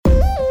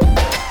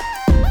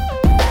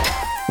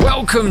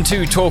Welcome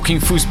to Talking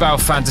Fußball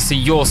Fantasy,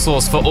 your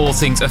source for all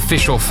things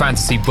official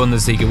fantasy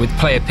Bundesliga, with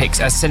player picks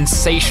as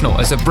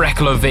sensational as a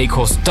Brecalo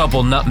Weghorst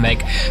double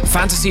nutmeg,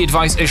 fantasy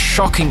advice as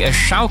shocking as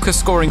Schalke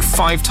scoring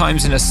 5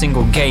 times in a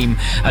single game,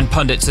 and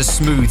pundits as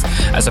smooth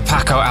as a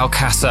Paco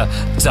Alcácer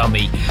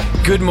dummy.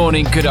 Good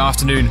morning, good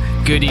afternoon,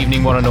 good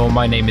evening, one and all.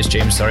 My name is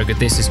James Surrogate.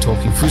 This is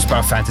Talking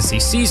Fußball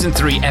Fantasy, Season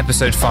 3,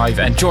 Episode 5,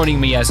 and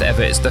joining me as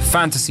ever is the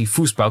fantasy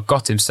Fußball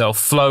god himself,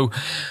 Flo.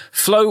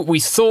 Flo,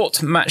 we thought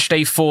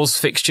Matchday 4's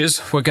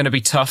fixtures were going to be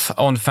tough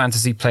on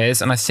fantasy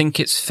players, and I think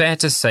it's fair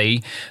to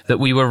say that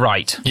we were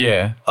right.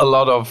 Yeah, a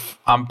lot of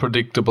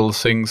unpredictable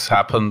things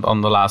happened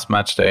on the last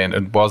matchday, and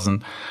it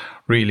wasn't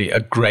really a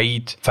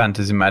great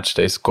fantasy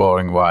matchday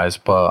scoring-wise,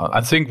 but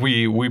I think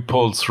we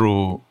pulled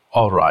through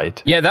all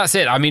right. Yeah, that's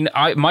it. I mean,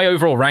 my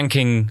overall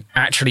ranking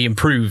actually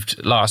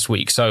improved last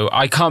week, so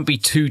I can't be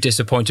too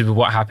disappointed with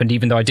what happened,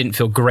 even though I didn't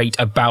feel great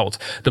about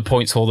the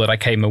points haul that I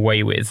came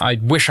away with. I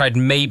wish I'd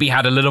maybe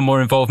had a little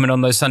more involvement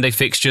on those Sunday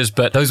fixtures,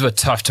 but those were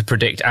tough to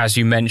predict, as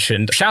you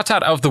mentioned. Shout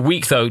out of the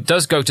week, though,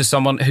 does go to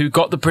someone who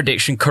got the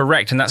prediction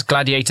correct, and that's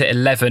Gladiator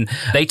 11.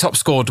 They top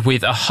scored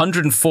with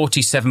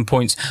 147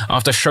 points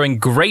after showing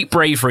great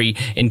bravery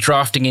in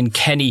drafting in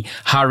Kenny,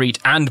 Harit,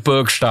 and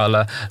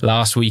Burgstaller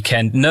last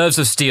weekend. Nerves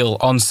of steel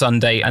on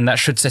Sunday, and that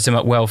should set him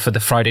up well for the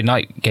Friday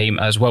night game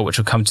as well, which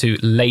we'll come to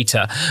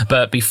later.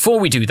 But before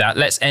we do that,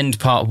 let's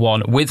end part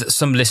 1 with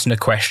some listener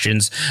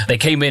questions. They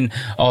came in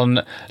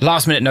on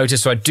last minute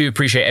notice, so I do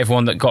appreciate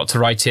everyone that got to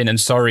write in, and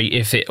sorry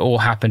if it all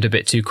happened a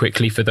bit too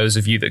quickly for those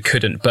of you that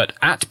couldn't. But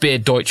at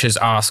Beard Deutsches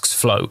asks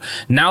Flo,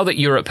 now that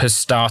Europe has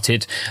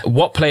started,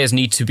 what players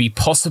need to be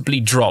possibly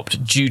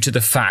dropped due to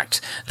the fact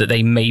that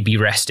they may be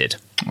rested?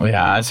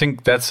 Yeah, I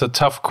think that's a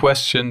tough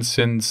question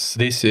since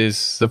this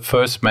is the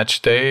first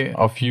match day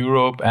of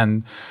Europe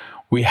and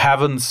we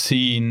haven't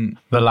seen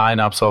the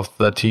lineups of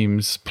the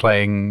teams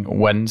playing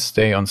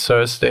Wednesday on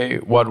Thursday.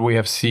 What we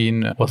have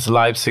seen was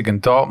Leipzig and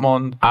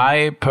Dortmund.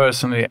 I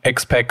personally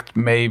expect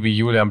maybe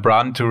Julian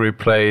Brandt to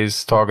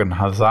replace Thorgan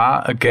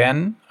Hazard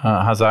again.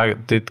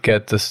 Hazard did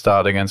get the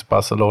start against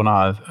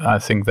Barcelona. I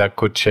think that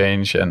could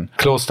change. And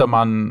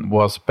Klostermann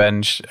was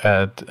benched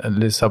at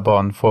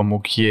Lissabon for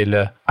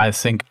Mukiele.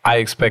 I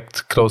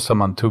expect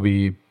Klostermann to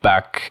be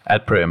back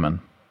at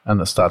Bremen and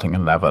the starting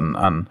 11.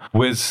 And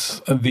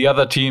with the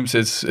other teams,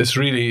 it's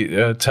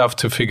really tough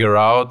to figure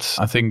out.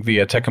 I think the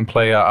attacking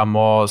players are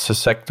more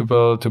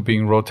susceptible to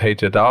being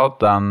rotated out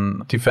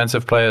than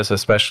defensive players,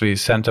 especially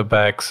center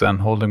backs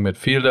and holding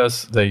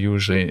midfielders. They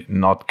usually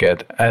not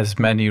get as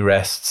many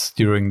rests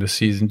during the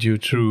season due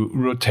to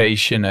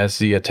rotation as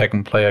the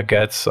attacking player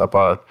gets.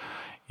 But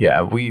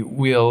yeah,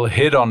 we'll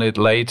hit on it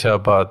later,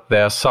 but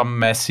there are some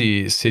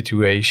messy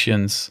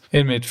situations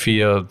in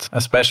midfield,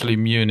 especially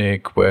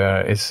Munich, where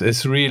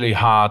it's really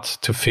hard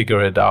to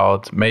figure it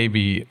out.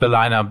 Maybe the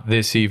lineup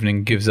this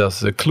evening gives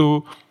us a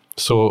clue.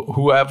 So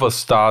whoever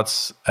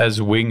starts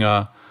as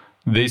winger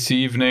this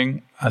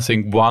evening, I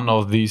think one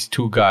of these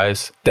two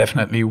guys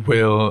definitely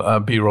will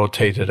be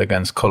rotated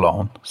against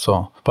Cologne.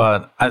 So,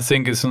 but I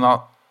think it's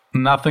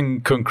nothing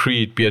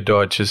concrete. Beard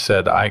Deutsche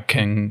said I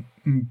can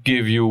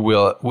give you.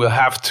 We'll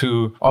have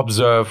to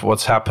observe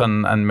what's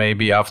happened, and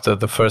maybe after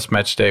the first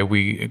match day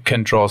we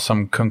can draw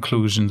some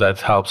conclusion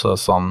that helps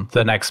us on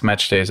the next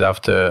match days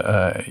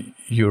after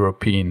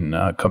European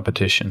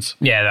competitions.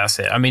 Yeah, that's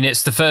it. I mean,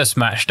 it's the first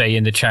match day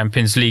in the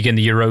Champions League and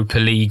the Europa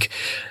League.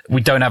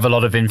 We don't have a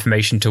lot of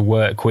information to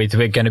work with.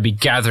 We're going to be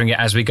gathering it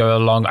as we go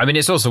along. I mean,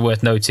 it's also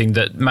worth noting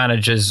that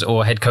managers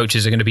or head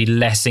coaches are going to be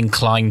less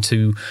inclined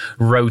to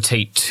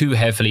rotate too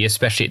heavily,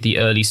 especially at the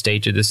early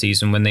stage of the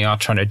season when they are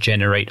trying to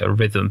generate a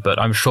rhythm. But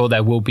I'm sure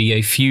there will be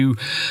a few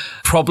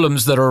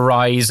problems that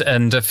arise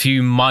and a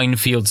few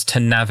minefields to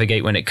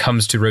navigate when it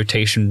comes to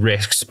rotation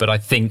risks. But I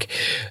think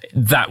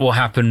that will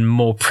happen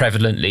more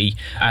prevalently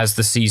as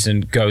the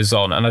season goes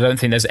on. And I don't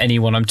think there's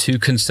anyone I'm too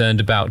concerned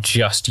about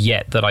just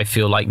yet that I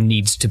feel like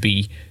needs to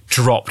be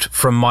dropped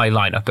from my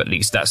lineup, at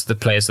least. That's the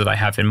players that I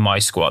have in my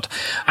squad.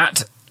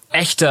 At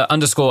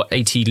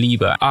Echter_AT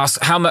Lieber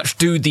asks, how much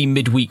do the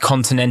midweek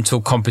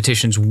continental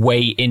competitions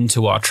weigh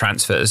into our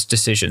transfers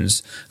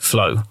decisions,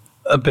 Flo?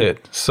 A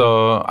bit.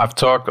 So I've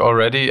talked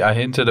already. I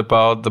hinted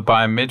about the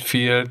Bayern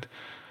midfield.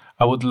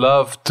 I would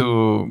love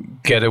to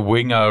get a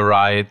winger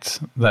right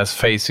that's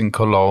facing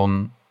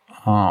Cologne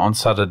on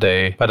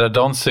Saturday, but I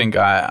don't think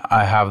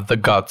I have the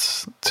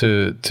guts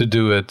to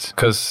do it,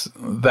 because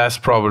that's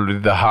probably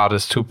the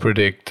hardest to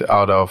predict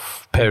out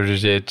of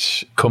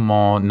Perisic,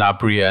 Coman,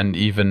 Gnabry, and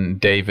even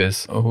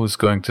Davis, who's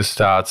going to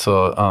start.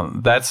 So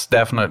that's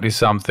definitely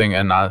something.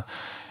 And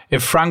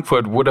if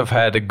Frankfurt would have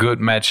had a good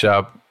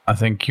matchup, I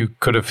think you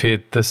could have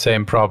hit the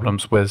same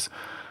problems with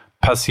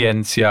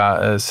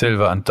Paciencia,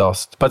 Silva and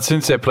Dost. But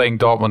since they're playing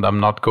Dortmund,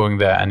 I'm not going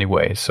there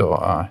anyway.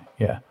 So,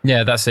 yeah.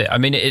 Yeah, that's it. I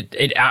mean,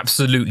 it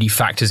absolutely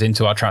factors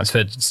into our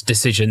transfer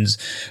decisions.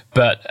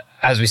 But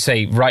as we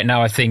say, right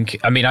now, I think,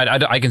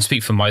 I can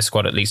speak for my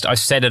squad at least. I've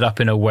set it up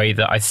in a way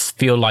that I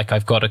feel like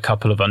I've got a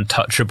couple of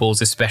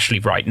untouchables, especially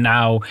right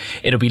now.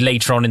 It'll be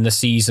later on in the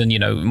season,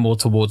 more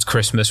towards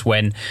Christmas,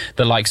 when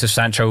the likes of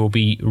Sancho will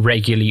be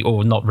regularly,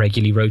 or not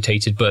regularly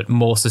rotated, but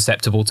more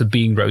susceptible to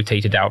being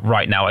rotated out.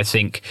 Right now, I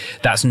think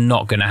that's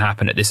not going to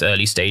happen at this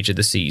early stage of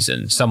the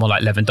season. Someone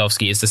like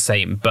Lewandowski is the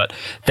same, but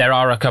there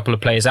are a couple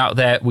of players out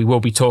there. We will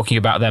be talking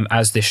about them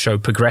as this show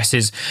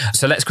progresses.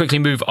 So let's quickly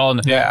move on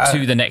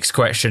to the next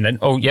question. And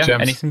James,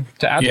 anything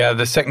to add? Yeah,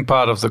 the second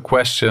part of the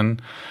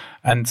question,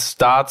 and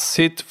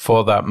Start-Sit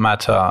for that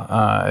matter,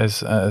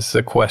 is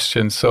the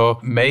question. So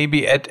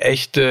maybe at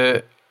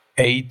echte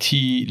AT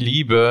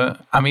Liebe,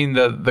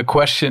 the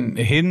question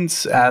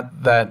hints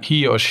at that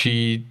he or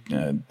she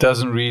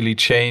doesn't really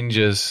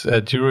changes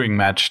during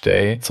match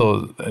day.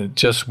 So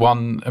just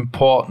one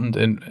important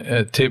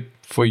tip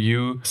for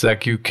you is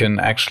that you can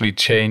actually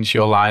change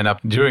your lineup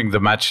during the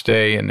match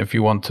day. And if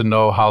you want to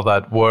know how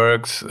that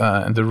works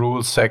in the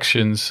rules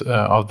sections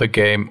of the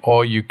game,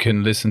 or you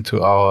can listen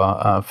to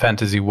our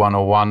Fantasy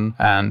 101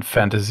 and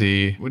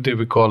Fantasy, what did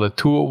we call it,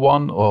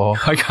 201 or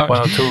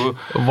 102?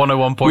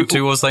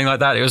 101.2 or something like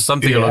that. It was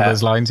something along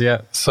those lines,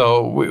 yeah.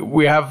 So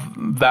we have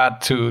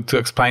that to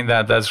explain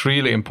that. That's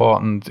really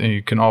important.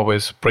 You can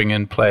always bring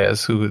in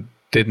players who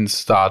didn't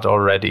start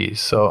already.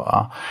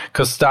 So,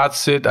 because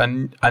Start-Sit,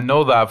 I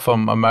know that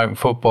from American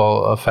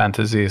football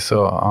fantasy.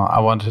 So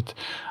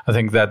I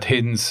think that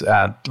hints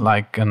at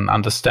like an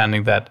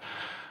understanding that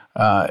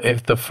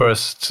if the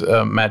first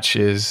match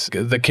is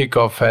the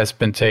kickoff has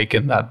been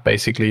taken, that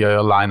basically your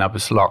lineup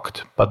is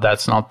locked. But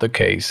that's not the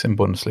case in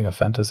Bundesliga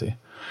fantasy.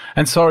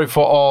 And sorry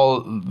for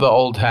all the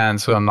old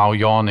hands who are now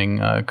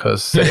yawning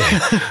because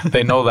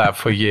they know that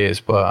for years.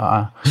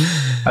 But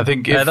I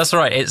think if that's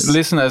right.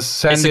 Listeners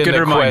send in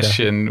a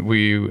question,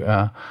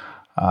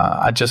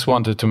 I just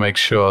wanted to make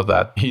sure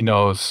that he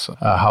knows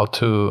how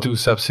to do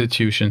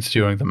substitutions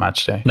during the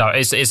match day. No,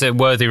 it's a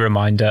worthy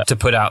reminder to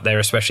put out there,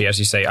 especially as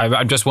you say.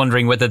 I'm just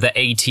wondering whether the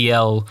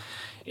ATL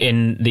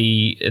in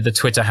the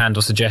Twitter handle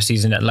suggests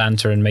he's in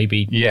Atlanta, and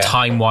maybe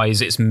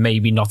time-wise it's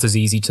maybe not as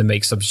easy to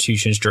make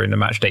substitutions during the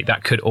match day.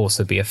 That could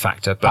also be a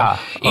factor. But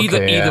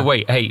either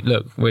way, hey,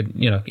 look,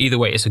 either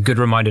way, it's a good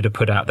reminder to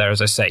put out there,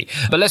 as I say.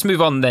 But let's move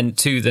on then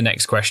to the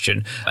next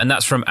question, and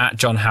that's from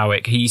 @John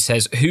Howick. He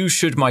says, who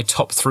should my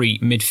top three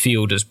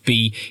midfielders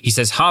be? He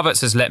says,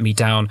 Havertz has let me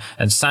down,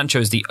 and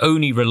Sancho is the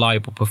only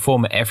reliable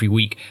performer every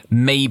week,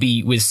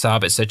 maybe with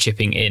Sabitzer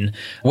chipping in.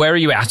 Where are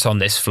you at on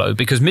this, Flo?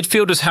 Because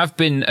midfielders have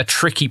been a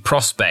tricky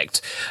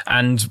prospect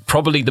and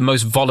probably the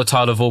most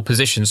volatile of all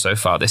positions so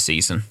far this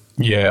season.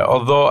 Yeah,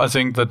 although I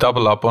think the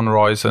double up on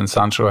Royce and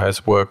Sancho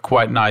has worked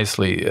quite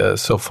nicely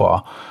so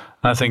far.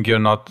 I think you're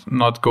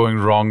not going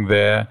wrong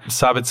there.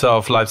 Sabitzer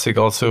of Leipzig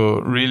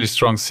also really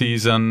strong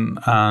season,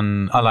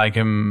 and I like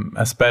him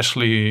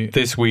especially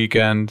this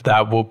weekend.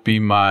 That would be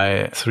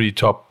my three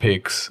top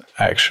picks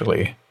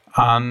actually.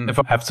 And if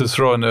I have to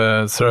throw in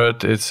a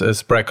third, it's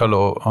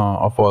Brekalo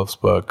of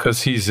Wolfsburg,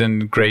 because he's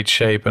in great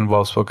shape and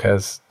Wolfsburg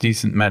has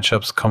decent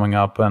matchups coming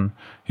up, and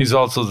he's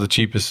also the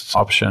cheapest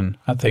option,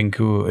 I think,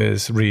 who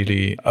is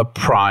really a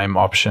prime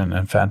option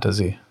in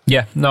fantasy.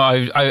 Yeah, no,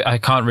 I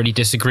can't really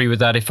disagree with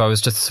that. If I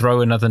was to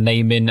throw another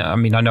name in, I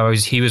know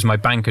he was my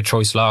banker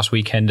choice last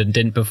weekend and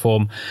didn't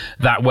perform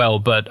that well,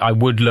 but I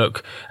would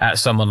look at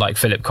someone like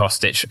Filip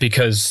Kostic,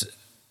 because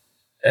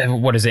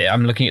what is it?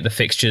 I'm looking at the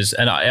fixtures,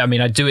 and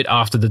I'd do it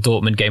after the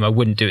Dortmund game. I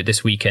wouldn't do it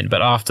this weekend,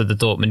 but after the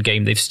Dortmund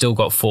game, they've still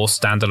got 4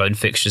 standalone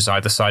fixtures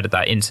either side of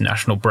that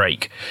international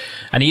break.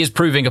 And he is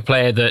proving a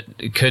player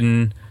that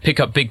can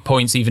pick up big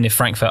points even if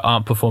Frankfurt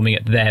aren't performing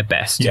at their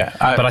best.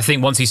 But I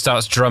think once he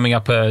starts drumming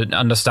up an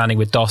understanding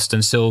with Dost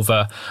and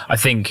Silva, I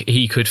think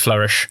he could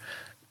flourish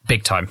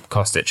big time,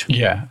 Kostic.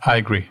 Yeah, I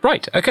agree.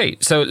 Right, okay,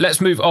 so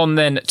let's move on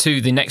then to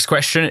the next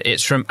question.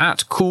 It's from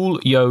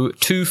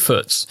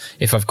 @CoolYo2Foots,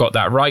 if I've got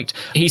that right.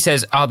 He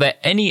says, are there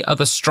any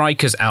other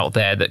strikers out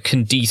there that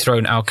can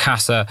dethrone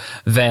Alcácer,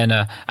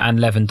 Werner and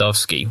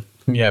Lewandowski?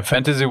 Yeah,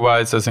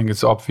 fantasy-wise, I think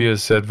it's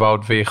obvious that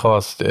Wout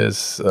Weghorst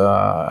is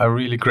a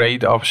really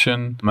great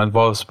option at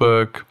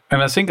Wolfsburg.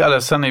 And I think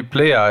Alassane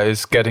Plea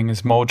is getting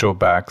his mojo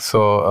back.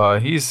 So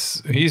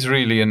he's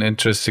really an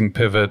interesting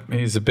pivot.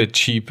 He's a bit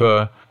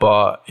cheaper,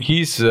 but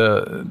he's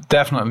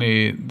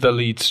definitely the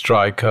lead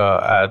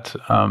striker at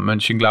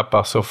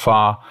Mönchengladbach so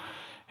far.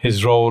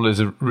 His role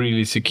is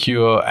really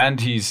secure, and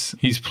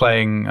he's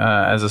playing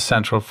as a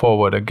central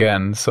forward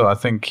again. So I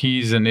think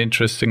he's an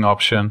interesting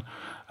option.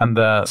 And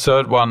the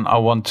third one I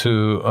want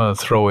to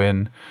throw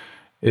in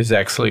is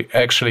actually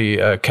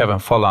Kevin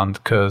Volland,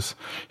 because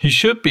he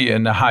should be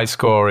in a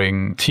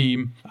high-scoring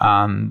team,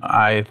 and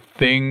I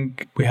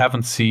think we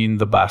haven't seen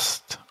the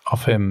best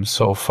of him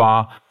so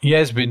far. He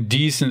has been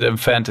decent in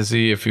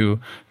fantasy if you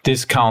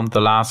discount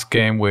the last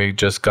game where he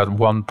just got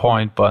 1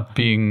 point, but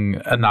being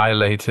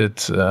annihilated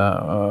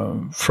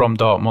from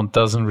Dortmund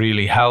doesn't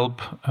really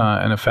help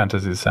in a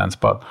fantasy sense.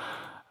 But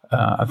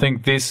I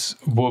think this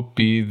would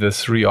be the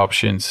three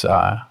options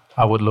I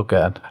I would look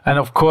at. And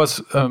of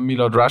course,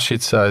 Milot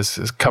Rashica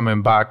is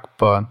coming back,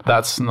 but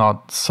that's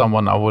not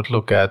someone I would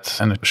look at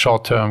in the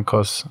short term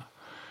because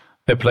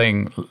they're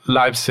playing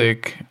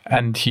Leipzig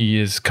and he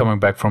is coming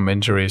back from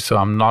injury. So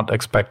I'm not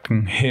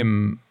expecting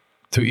him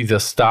to either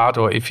start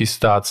or if he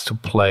starts to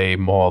play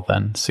more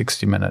than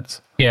 60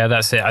 minutes. Yeah,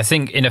 that's it. I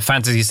think in a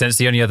fantasy sense,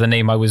 the only other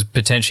name I was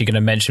potentially going to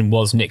mention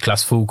was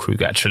Niklas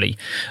Füllkrug, actually,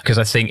 because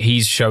I think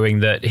he's showing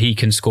that he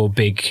can score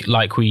big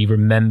like we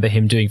remember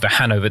him doing for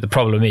Hanover. The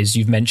problem is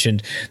you've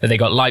mentioned that they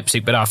got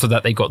Leipzig, but after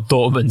that they got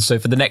Dortmund. So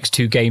for the next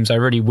two games, I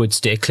really would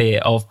steer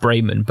clear of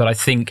Bremen. But I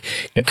think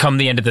come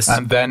the end of the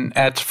and then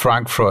at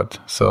Frankfurt.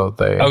 So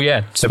they're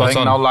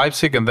playing now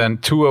Leipzig and then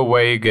two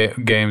away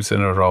games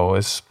in a row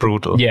is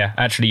brutal. Yeah,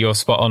 actually you're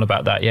spot on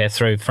about that. Yeah,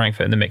 throw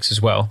Frankfurt in the mix as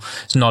well.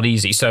 It's not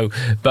easy. So,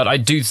 but I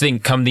do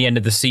think come the end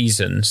of the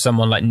season,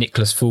 someone like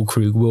Niklas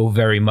Füllkrug will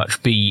very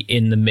much be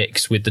in the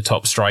mix with the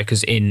top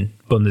strikers in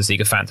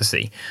Bundesliga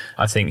fantasy.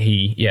 I think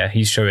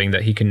he's showing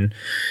that he can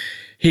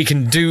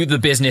do the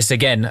business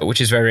again,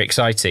 which is very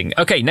exciting.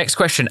 Okay, next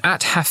question.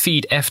 At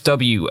Hafid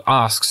FW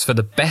asks for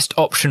the best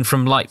option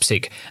from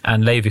Leipzig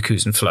and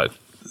Leverkusen, Flo.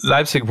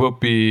 Leipzig would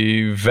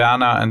be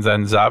Werner and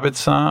then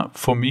Sabitzer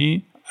for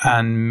me.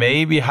 And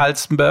maybe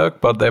Halstenberg,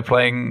 but they're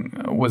playing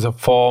with a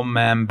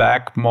 4-man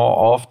back more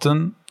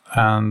often.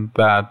 And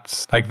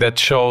that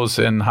shows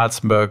in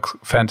Halstenberg's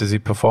fantasy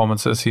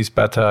performances. He's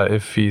better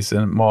if he's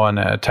more in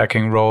an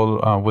attacking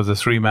role with a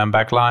 3-man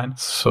back line.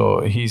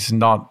 So he's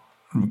not,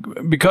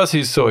 because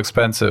he's so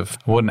expensive,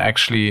 I wouldn't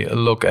actually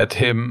look at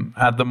him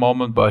at the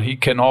moment, but he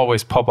can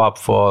always pop up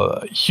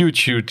for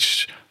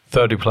huge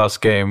 30-plus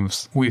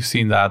games. We've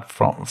seen that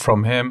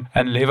from him.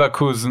 And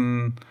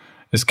Leverkusen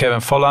is Kevin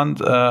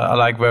Volland, I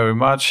like very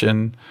much.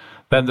 And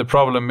then the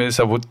problem is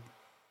I would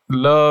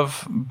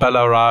love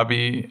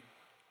Bellarabi.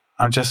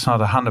 I'm just not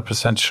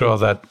 100% sure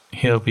that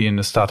he'll be in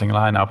the starting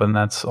lineup, and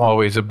that's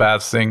always a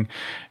bad thing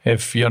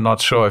if you're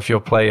not sure if your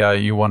player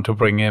you want to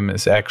bring in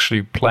is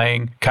actually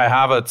playing. Kai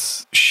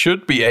Havertz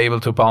should be able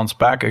to bounce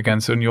back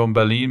against Union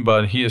Berlin,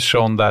 but he has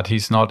shown that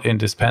he's not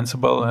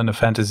indispensable in a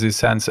fantasy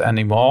sense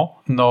anymore.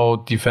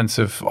 No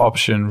defensive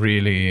option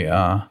really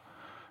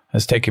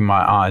has taken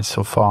my eye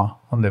so far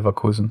on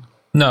Leverkusen.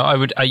 No, I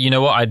would. You know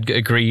what? I'd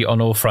agree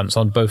on all fronts,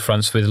 on both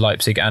fronts with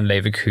Leipzig and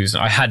Leverkusen.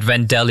 I had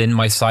Vendel in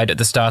my side at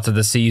the start of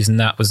the season.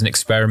 That was an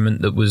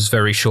experiment that was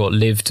very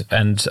short-lived,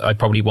 and I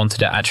probably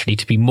wanted it actually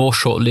to be more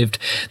short-lived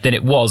than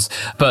it was.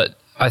 But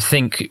I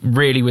think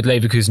really with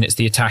Leverkusen, it's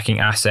the attacking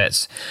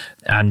assets.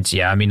 And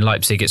yeah, I mean,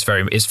 Leipzig, it's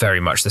very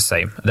much the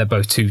same. They're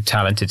both two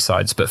talented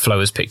sides, but Flo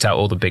has picked out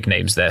all the big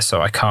names there,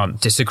 so I can't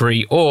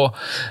disagree or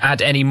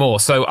add any more.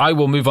 So I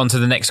will move on to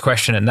the next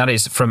question, and that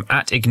is from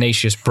at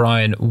Ignatius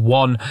Brian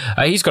 1.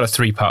 He's got a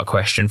 3-part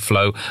question,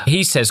 Flo.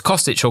 He says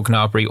Kostic or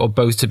Gnabry or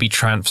both to be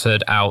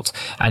transferred out,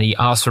 and he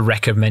asks for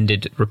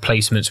recommended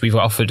replacements. We've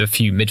offered a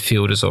few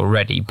midfielders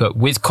already, but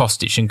with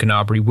Kostic and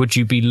Gnabry, would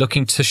you be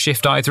looking to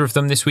shift either of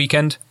them this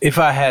weekend? If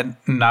I had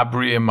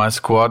Gnabry in my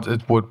squad,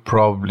 it would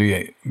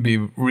probably be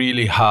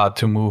really hard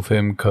to move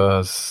him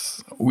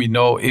because we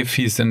know if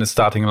he's in the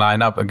starting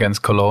lineup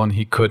against Cologne,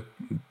 he could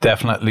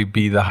definitely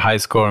be the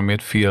high-scoring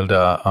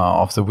midfielder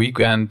of the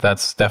weekend.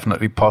 That's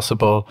definitely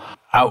possible.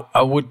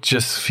 I would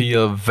just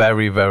feel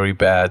very, very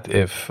bad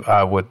if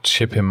I would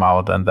ship him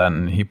out and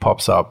then he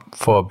pops up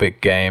for a big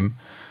game.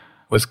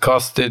 With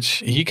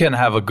Kostic, he can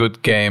have a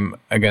good game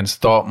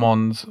against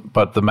Dortmund,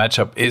 but the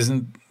matchup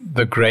isn't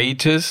the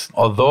greatest,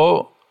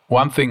 although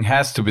one thing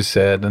has to be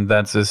said, and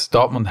that's this: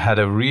 Dortmund had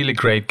a really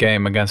great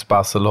game against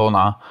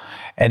Barcelona,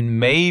 and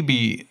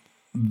maybe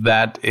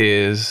that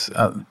is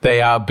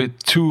they are a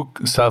bit too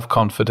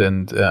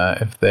self-confident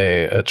if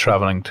they are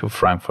traveling to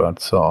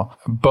Frankfurt. So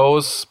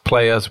both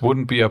players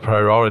wouldn't be a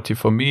priority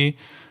for me.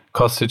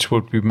 Kostic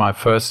would be my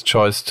first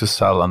choice to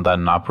sell, and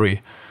then Gnabry.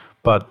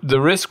 But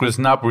the risk with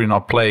Gnabry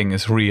not playing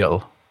is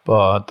real.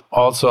 But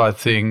also I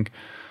think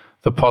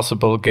the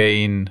possible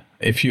gain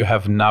if you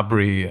have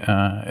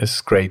Gnabry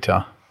is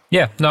greater.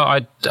 Yeah, no,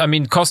 I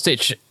mean,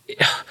 Kostic,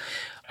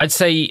 I'd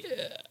say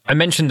I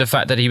mentioned the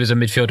fact that he was a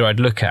midfielder I'd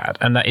look at,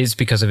 and that is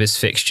because of his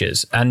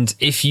fixtures. And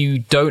if you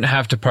don't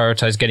have to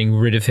prioritise getting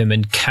rid of him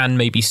and can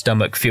maybe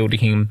stomach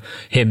fielding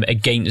him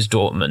against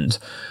Dortmund,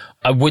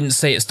 I wouldn't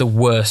say it's the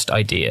worst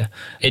idea.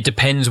 It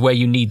depends where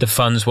you need the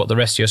funds, what the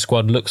rest of your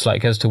squad looks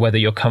like as to whether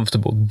you're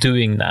comfortable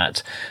doing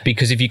that.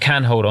 Because if you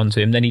can hold on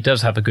to him, then he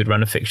does have a good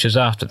run of fixtures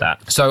after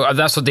that. So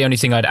that's the only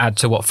thing I'd add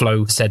to what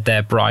Flo said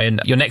there,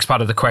 Brian. Your next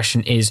part of the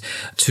question is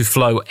to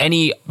Flo.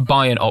 Any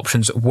Bayern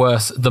options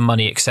worth the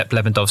money except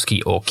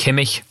Lewandowski or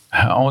Kimmich?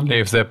 Only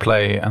if they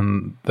play,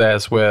 and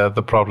there's where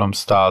the problem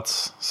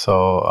starts.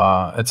 So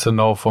it's a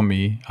no for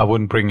me. I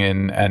wouldn't bring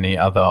in any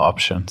other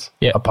options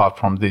apart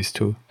from these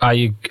two.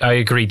 I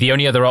agree. The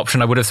only other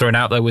option I would have thrown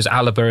out there was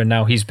Alaba, and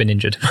now he's been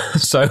injured.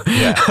 So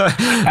yeah.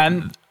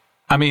 And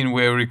I mean,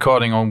 we're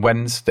recording on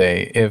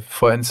Wednesday. If,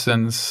 for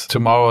instance,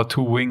 tomorrow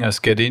 2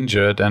 wingers get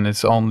injured and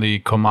it's only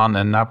Coman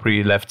and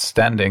Gnabry left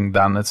standing,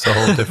 then it's a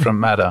whole different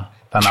matter.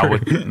 then I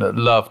would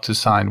love to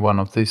sign one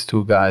of these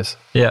two guys.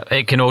 Yeah,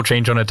 it can all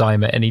change on a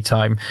dime at any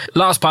time.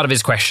 Last part of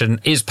his question,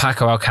 is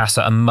Paco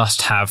Alcácer a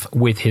must-have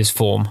with his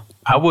form?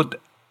 I would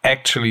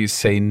actually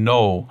say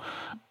no,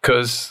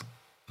 because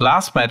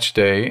last match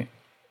day,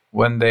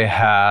 when they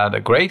had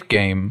a great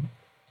game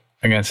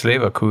against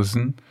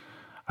Leverkusen,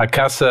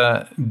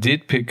 Alcácer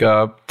did pick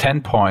up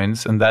 10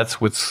 points, and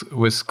that's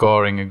with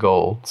scoring a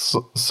goal.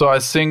 So I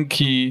think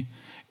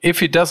if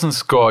he doesn't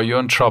score, you're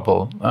in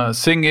trouble.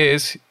 Thing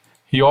is,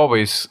 he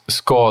always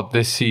scored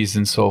this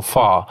season so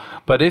far.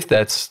 But if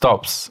that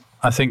stops,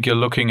 I think you're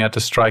looking at a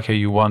striker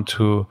you want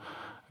to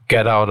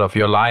get out of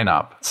your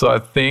lineup. So I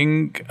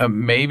think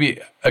maybe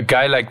a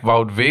guy like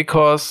Wout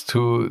Weghorst,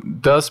 who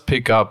does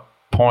pick up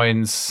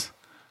points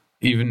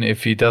even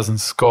if he doesn't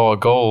score a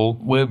goal,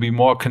 will be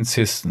more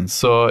consistent.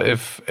 So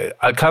if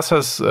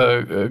Alcácer's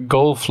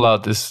goal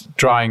flood is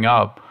drying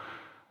up,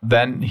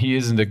 then he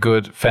isn't a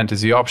good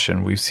fantasy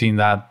option. We've seen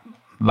that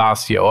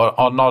last year,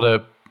 or not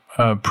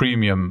a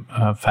premium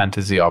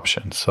fantasy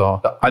option.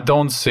 So I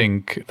don't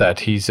think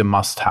that he's a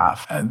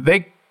must-have.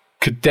 They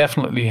could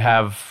definitely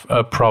have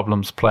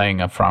problems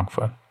playing at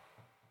Frankfurt.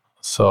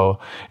 So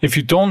if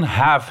you don't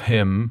have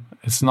him,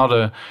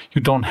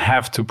 you don't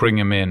have to bring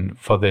him in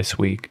for this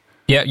week.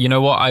 Yeah, you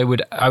know what?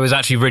 I was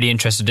actually really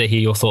interested to hear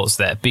your thoughts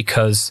there,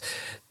 because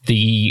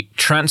the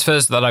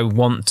transfers that I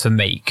want to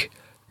make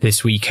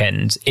this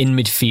weekend in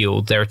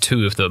midfield, there are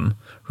two of them,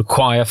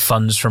 require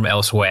funds from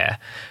elsewhere.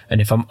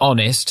 And if I'm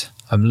honest,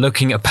 I'm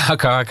looking at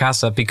Paco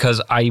Alcácer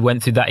because I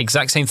went through that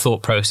exact same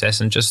thought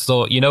process and just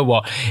thought, you know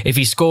what, if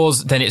he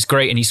scores, then it's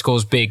great and he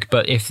scores big.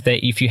 But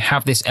if you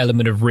have this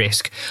element of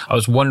risk, I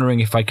was wondering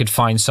if I could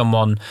find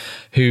someone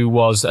who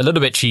was a little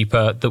bit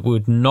cheaper that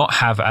would not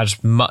have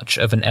as much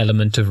of an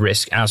element of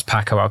risk as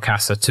Paco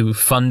Alcácer to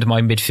fund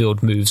my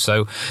midfield moves.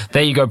 So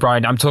there you go,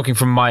 Brian. I'm talking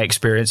from my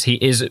experience. He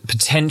is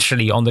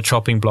potentially on the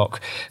chopping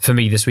block for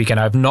me this weekend.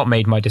 I have not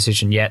made my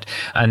decision yet,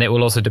 and it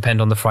will also depend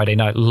on the Friday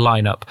night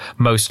lineup,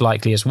 most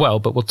likely as well.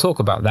 But we'll talk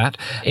about that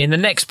in the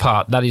next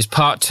part. That is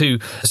part 2.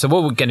 So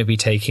we're going to be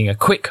taking a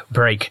quick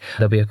break.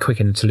 There'll be a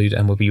quick interlude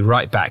and we'll be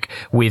right back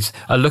with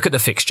a look at the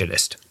fixture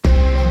list.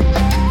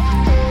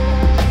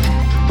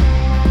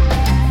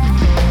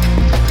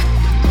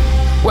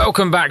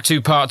 Welcome back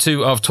to part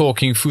 2 of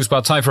Talking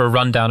Fußball. Time for a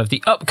rundown of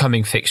the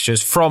upcoming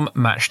fixtures from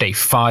matchday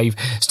 5,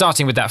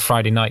 starting with that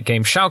Friday night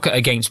game, Schalke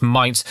against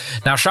Mainz.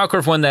 Now, Schalke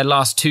have won their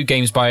last 2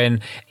 games by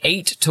an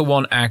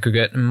 8-1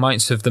 aggregate, and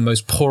Mainz have the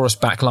most porous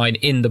backline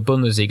in the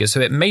Bundesliga, so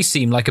it may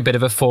seem like a bit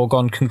of a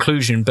foregone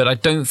conclusion, but I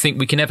don't think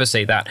we can ever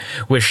say that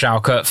with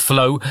Schalke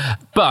Flo.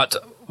 But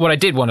what I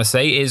did want to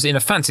say is, in a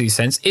fantasy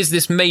sense, is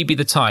this maybe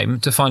the time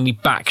to finally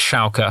back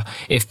Schalke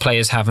if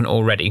players haven't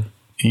already?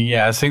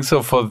 Yeah, I think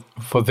so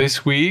for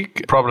this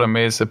week. Problem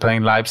is they're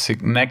playing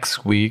Leipzig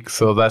next week,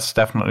 so that's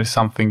definitely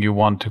something you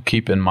want to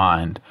keep in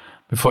mind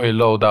before you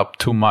load up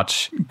too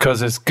much.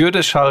 Because as good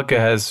as Schalke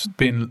has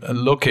been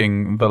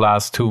looking the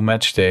last 2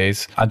 match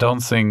days, I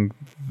don't think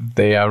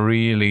they are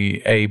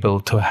really able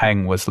to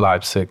hang with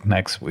Leipzig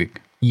next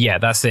week. Yeah,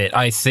 that's it.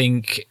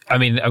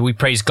 We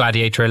praised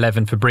Gladiator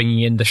 11 for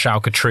bringing in the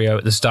Schalke trio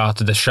at the start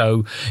of the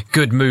show.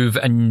 Good move,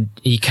 and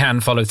he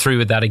can follow through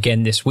with that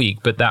again this week,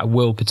 but that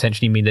will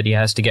potentially mean that he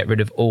has to get rid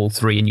of all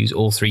 3 and use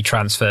all 3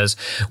 transfers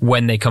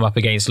when they come up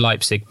against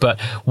Leipzig. But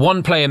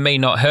one player may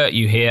not hurt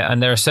you here,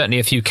 and there are certainly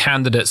a few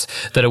candidates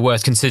that are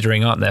worth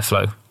considering, aren't there,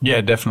 Flo?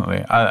 Yeah,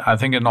 definitely. I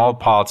think in all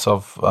parts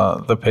of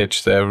the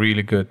pitch, they're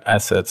really good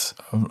assets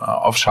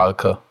of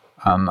Schalke.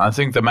 And I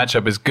think the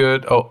matchup is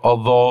good,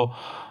 although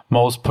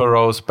most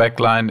porous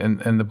backline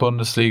in the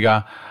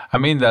Bundesliga. I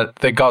mean that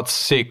they got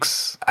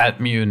 6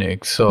 at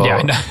Munich, so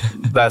yeah,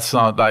 that's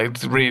not like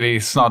really.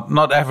 It's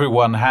not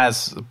everyone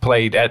has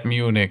played at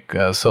Munich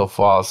so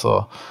far.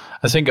 So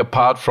I think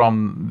apart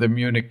from the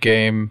Munich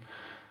game,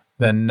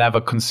 they never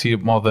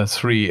conceded more than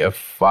 3,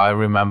 if I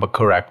remember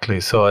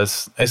correctly. So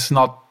it's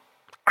not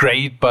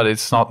great, but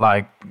it's not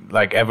like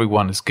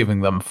everyone is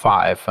giving them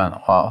 5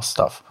 and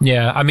stuff.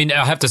 Yeah, I mean,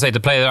 I have to say the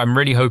player that I'm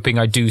really hoping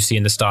I do see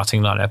in the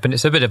starting lineup, and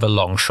it's a bit of a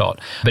long shot,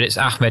 but it's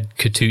Ahmed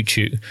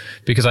Kutucu,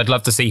 because I'd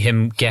love to see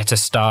him get a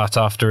start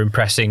after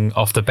impressing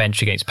off the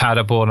bench against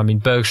Paderborn. I mean,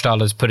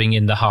 Bergstahler's putting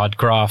in the hard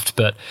graft,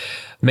 but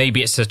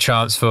maybe it's a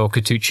chance for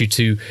Kutucu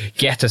to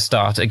get a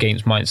start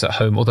against Mainz at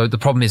home. Although the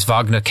problem is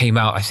Wagner came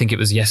out, I think it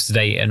was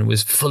yesterday, and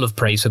was full of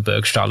praise for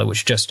Bergstahler,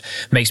 which just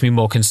makes me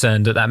more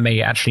concerned that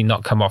may actually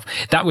not come off.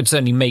 That would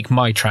certainly make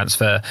my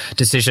transfer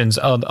decisions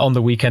on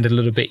the weekend a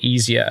little bit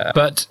easier.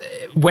 But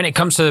when it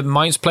comes to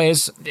Mainz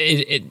players,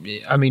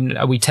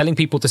 are we telling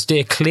people to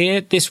steer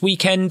clear this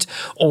weekend,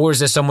 or is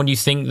there someone you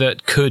think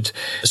that could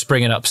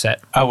spring an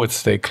upset? I would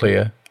stay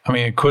clear. I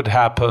mean, it could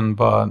happen,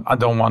 but I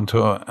don't want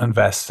to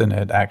invest in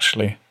it,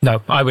 actually.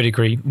 No, I would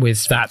agree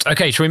with that.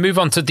 Okay, shall we move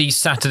on to the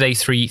Saturday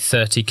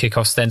 3:30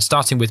 kickoffs then,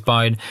 starting with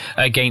Bayern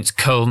against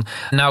Köln.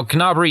 Now,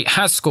 Gnabry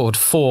has scored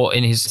 4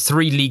 in his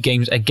 3 league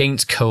games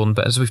against Köln,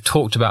 but as we've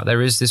talked about,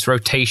 there is this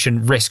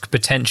rotation risk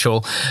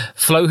potential.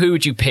 Flo, who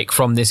would you pick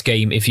from this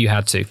game if you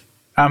had to?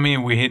 I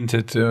mean, we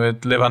hinted to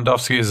it.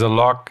 Lewandowski is a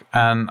lock,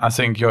 and I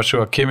think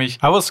Joshua Kimmich.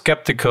 I was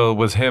skeptical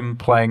with him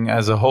playing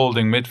as a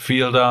holding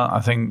midfielder.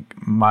 I think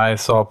my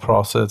thought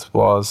process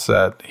was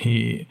that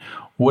he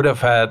would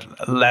have had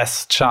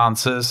less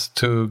chances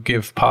to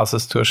give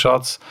passes to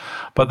shots.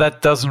 But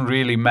that doesn't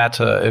really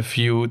matter if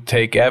you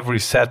take every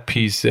set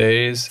piece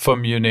there is for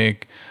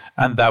Munich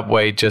and that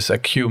way just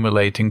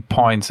accumulating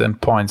points and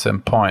points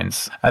and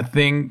points. I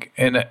think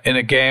in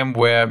a game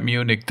where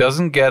Munich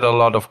doesn't get a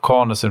lot of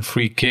corners and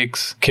free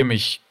kicks,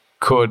 Kimmich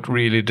could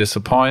really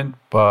disappoint,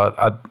 but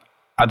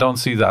I don't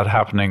see that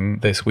happening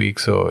this week,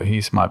 so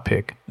he's my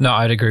pick. No,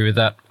 I'd agree with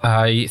that.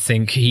 I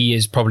think he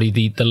is probably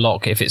the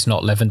lock if it's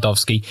not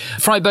Lewandowski.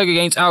 Freiburg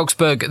against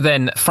Augsburg,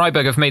 then.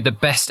 Freiburg have made the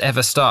best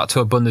ever start to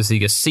a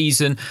Bundesliga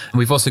season. And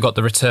we've also got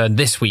the return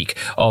this week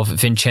of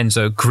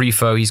Vincenzo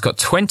Grifo. He's got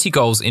 20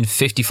 goals in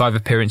 55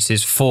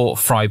 appearances for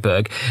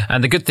Freiburg.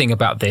 And the good thing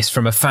about this,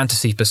 from a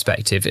fantasy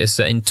perspective, is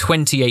that in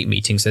 28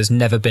 meetings, there's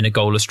never been a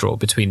goalless draw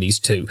between these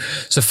two.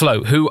 So,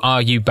 Flo, who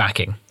are you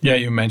backing? Yeah,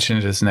 you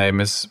mentioned his name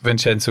is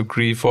Vincenzo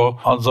Grifo.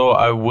 Although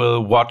I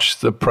will watch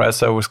the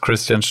presser with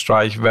Christian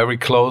Streich very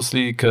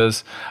closely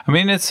because, I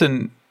mean, it's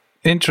an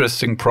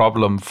interesting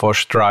problem for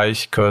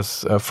Streich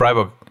because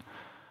Freiburg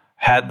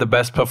had the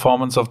best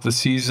performance of the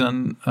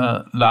season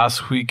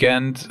last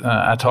weekend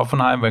at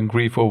Hoffenheim when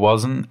Grifo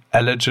wasn't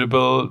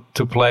eligible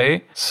to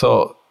play.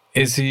 So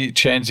is he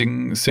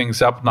changing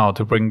things up now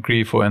to bring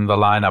Grifo in the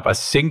lineup? I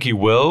think he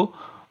will,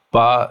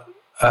 but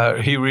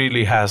he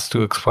really has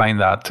to explain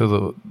that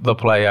to the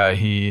player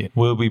he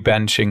will be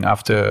benching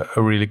after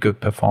a really good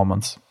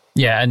performance.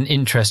 Yeah, an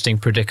interesting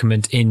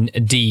predicament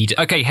indeed.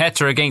 Okay,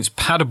 Hertha against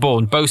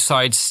Paderborn. Both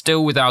sides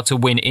still without a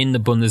win in the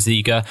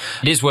Bundesliga.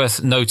 It is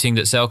worth noting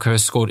that Selke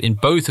has scored in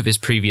both of his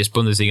previous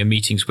Bundesliga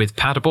meetings with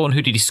Paderborn.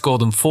 Who did he score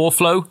them for,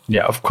 Flo?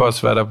 Yeah, of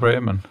course, Werder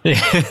Bremen.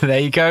 There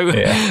you go.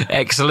 Yeah.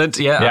 Excellent.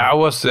 Yeah, I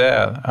was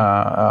there.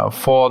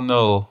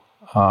 4-0.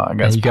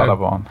 Against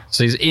Paderborn.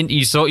 So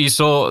you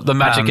saw the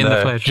magic in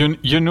the flesh.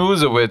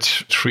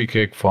 Junuzovic free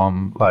kick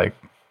from like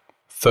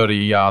 30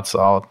 yards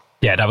out.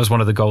 Yeah, that was one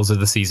of the goals of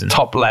the season.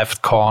 Top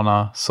left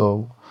corner.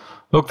 So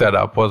look that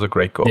up. Was a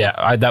great goal.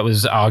 Yeah, that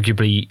was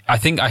arguably. I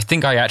think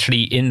I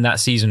actually in that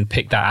season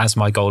picked that as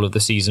my goal of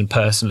the season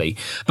personally.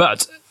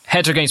 But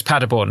Hertha against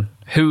Paderborn.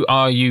 Who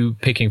are you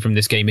picking from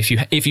this game? If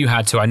you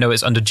had to, I know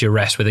it's under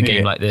duress with a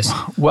game like this.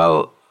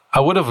 Well, I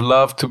would have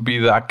loved to be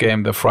that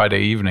game, the Friday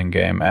evening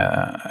game,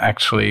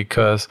 actually,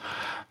 because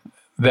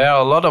there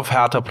are a lot of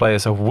Hertha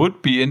players I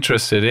would be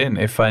interested in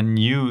if I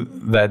knew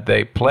that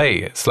they play.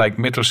 It's like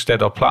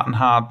Mittelstädt or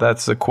Plattenhardt,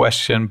 that's the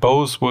question.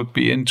 Both would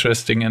be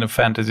interesting in a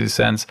fantasy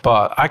sense,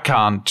 but I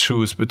can't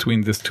choose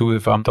between these two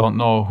if I don't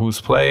know who's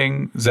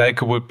playing.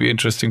 Selke would be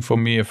interesting for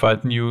me if I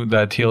knew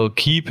that he'll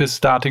keep his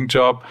starting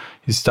job.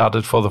 He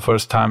started for the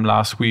first time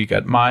last week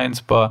at Mainz,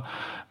 but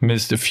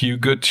missed a few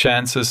good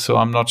chances, so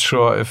I'm not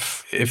sure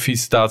if he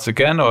starts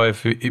again or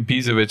if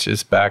Ibisevic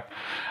is back.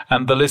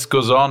 And the list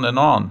goes on and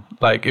on.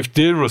 Like if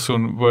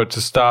Dilrosun were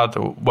to start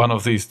one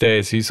of these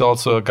days, he's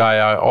also a guy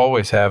I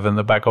always have in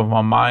the back of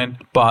my mind.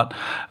 But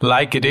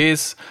like it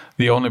is,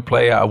 the only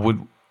player I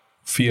would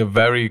feel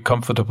very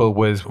comfortable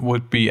with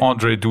would be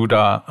Andre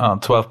Duda,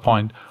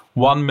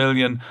 12.1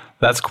 million.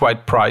 That's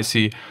quite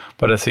pricey,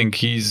 but I think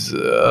he's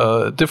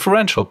a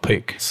differential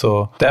pick.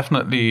 So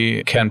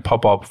definitely can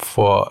pop up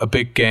for a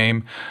big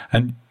game.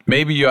 And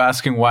maybe you're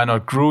asking why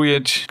not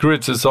Grujic?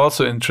 Grujic is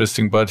also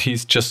interesting, but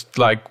he's just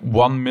like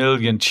 1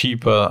 million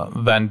cheaper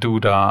than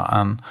Duda.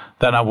 And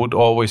then I would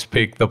always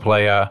pick the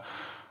player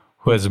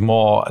who has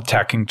more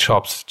attacking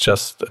chops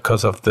just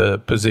because of the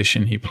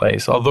position he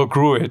plays. Although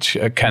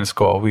Grujic can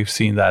score, we've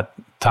seen that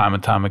time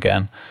and time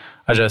again.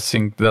 I just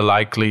think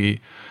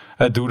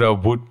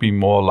Duda would be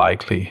more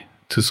likely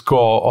to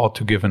score or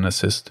to give an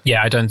assist.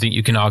 Yeah, I don't think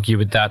you can argue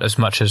with that as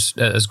much as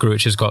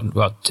Grujic has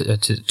got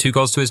two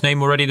goals to his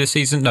name already this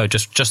season. No,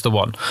 just the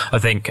one, I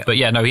think. But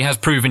yeah, no, he has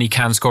proven he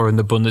can score in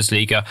the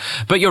Bundesliga.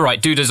 But you're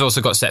right, Duda's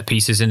also got set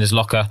pieces in his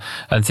locker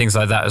and things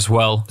like that as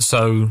well.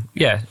 So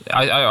yeah,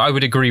 I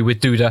would agree with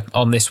Duda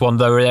on this one,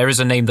 though there is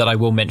a name that I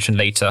will mention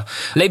later.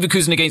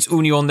 Leverkusen against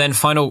Union, then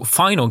final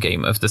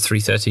game of the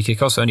 3:30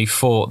 kickoffs, only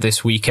for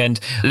this weekend.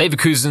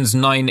 Leverkusen's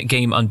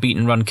 9-game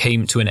unbeaten run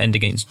came to an end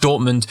against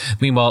Dortmund.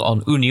 Meanwhile,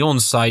 on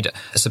Union's side,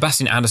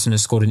 Sebastian Andersson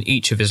has scored in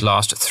each of his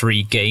last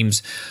 3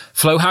 games.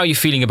 Flo, how are you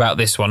feeling about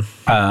this one?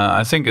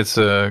 I think it's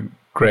a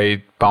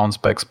great bounce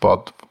back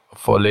spot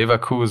for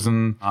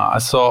Leverkusen. I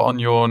saw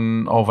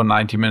Union over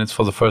 90 minutes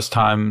for the first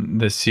time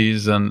this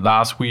season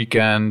last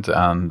weekend,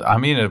 and I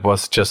mean it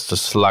was just a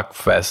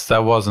slugfest.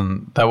 That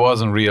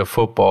wasn't real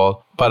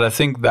football, but I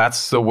think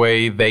that's the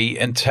way they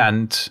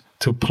intend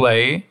to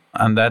play.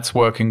 And that's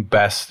working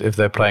best if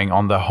they're playing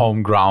on the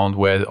home ground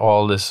where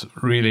all is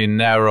really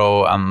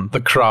narrow and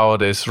the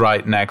crowd is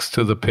right next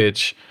to the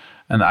pitch.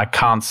 And I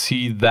can't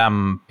see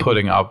them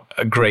putting up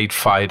a great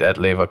fight at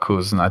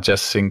Leverkusen. I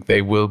just think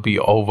they will be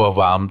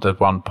overwhelmed at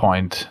one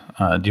point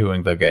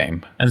during the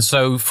game. And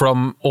so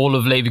from all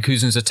of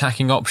Leverkusen's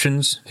attacking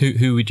options,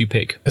 who would you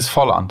pick? It's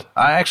Volland.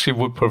 I actually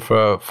would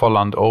prefer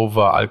Volland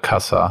over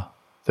Alcázar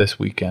this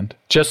weekend.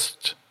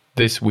 Just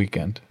this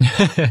weekend.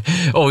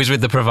 Always with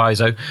the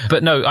proviso.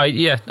 But no,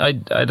 I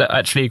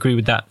actually agree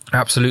with that.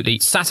 Absolutely.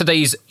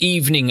 Saturday's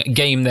evening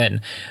game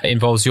then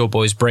involves your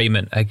boys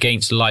Bremen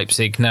against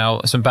Leipzig.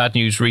 Now, some bad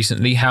news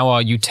recently. How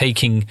are you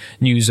taking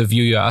news of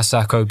Yuya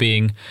Osako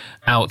being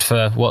out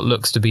for what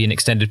looks to be an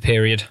extended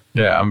period?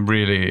 Yeah,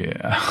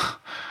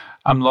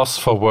 I'm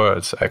lost for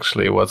words,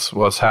 actually,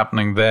 what's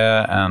happening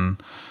there.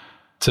 And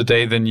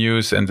today the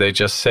news, and they're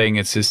just saying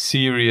it's a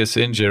serious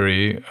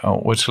injury,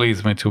 which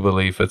leads me to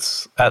believe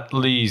it's at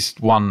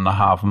least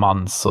 1.5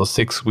 months or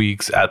 6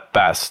 weeks at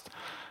best.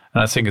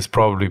 And I think it's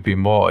probably be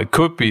more. It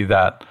could be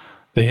that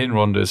the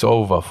Hinrunde is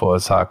over for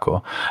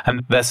Osako.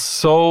 And that's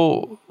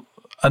so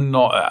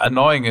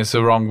annoying is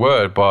the wrong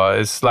word, but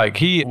it's like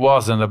he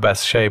was in the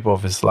best shape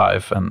of his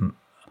life, and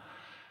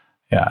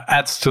yeah,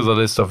 adds to the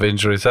list of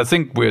injuries. I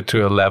think we're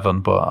to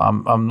 11, but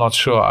I'm not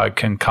sure I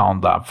can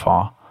count that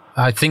far.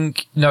 I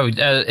think, no,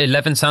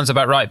 11 sounds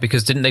about right,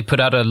 because didn't they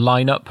put out a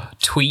lineup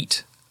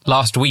tweet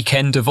last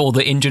weekend of all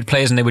the injured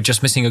players and they were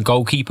just missing a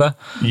goalkeeper?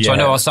 Yeah. So I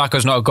know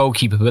Osako's not a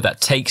goalkeeper, but that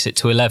takes it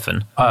to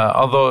 11.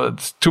 Although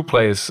it's 2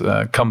 players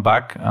come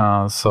back,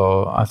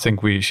 so I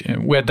think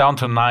we're down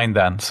to 9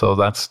 then, so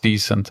that's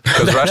decent.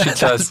 Because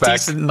Rashica is back.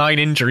 Decent, 9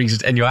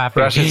 injuries and you're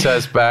happy. Rashica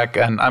is back,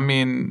 and I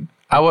mean,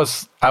 I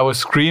was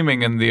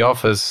screaming in the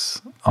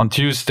office on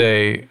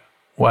Tuesday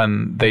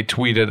when they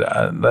tweeted,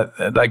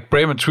 like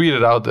Bremen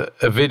tweeted out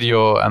a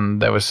video,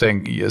 and they were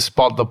saying, you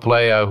spot the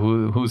player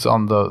who's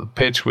on the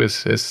pitch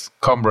with his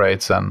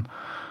comrades. And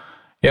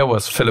it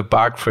was Philipp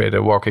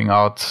Bargfrede walking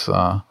out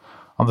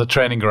on the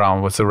training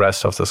ground with the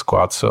rest of the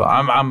squad. So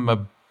I'm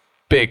a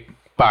big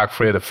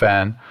Bargfrede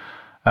fan.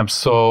 I'm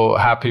so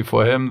happy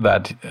for him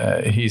that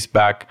he's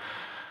back.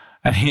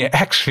 And he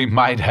actually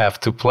might have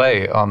to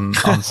play on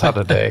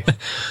Saturday.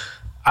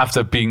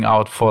 After being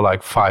out for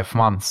like 5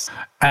 months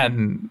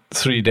and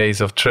 3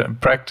 days of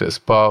practice.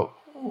 But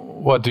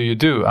what do you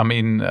do? I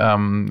mean,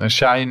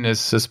 Şahin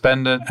is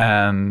suspended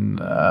and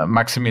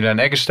Maximilian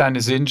Eggestein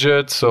is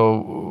injured.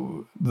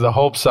 So the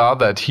hopes are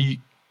that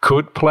he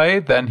could play.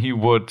 Then he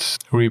would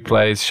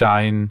replace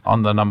Şahin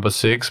on the number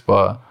 6.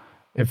 But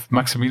if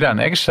Maximilian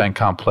Eggestein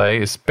can't play,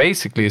 it's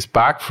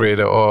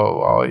Bargfrede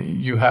or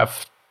you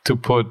have to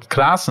put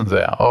Klaassen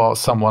there or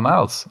someone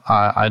else.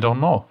 I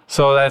don't know.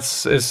 So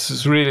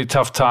it's really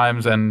tough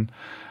times. And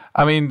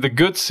I mean, the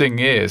good thing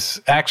is,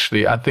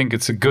 actually, I think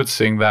it's a good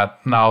thing that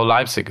now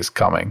Leipzig is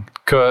coming,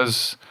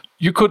 because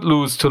you could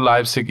lose to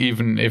Leipzig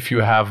even if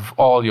you have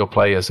all your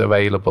players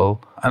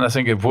available. And I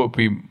think it would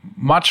be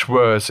much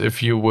worse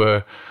if you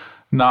were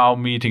now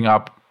meeting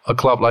up a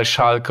club like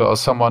Schalke or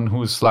someone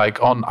who's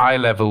like on eye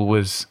level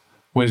with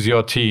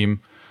your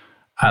team.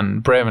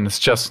 And Bremen is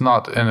just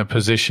not in a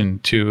position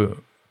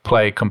to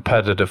play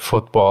competitive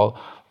football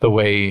the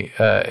way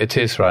it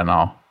is right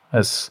now.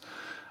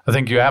 I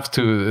think you have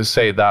to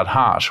say that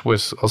harsh,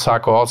 with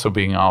Osako also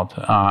being out.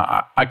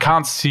 I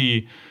can't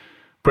see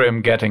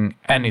Bremen getting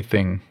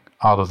anything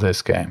out of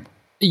this game.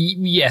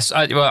 Yes,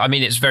 I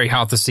mean, it's very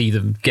hard to see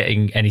them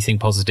getting anything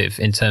positive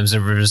in terms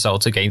of a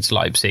result against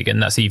Leipzig, and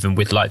that's even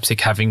with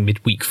Leipzig having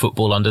midweek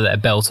football under their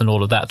belt and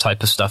all of that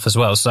type of stuff as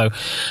well. So,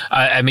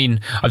 I mean,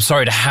 I'm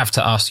sorry to have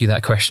to ask you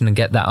that question and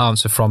get that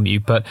answer from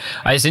you, but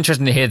it's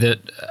interesting to hear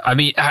that. I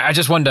mean, I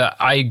just wonder,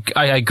 I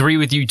agree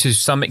with you to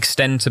some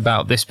extent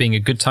about this being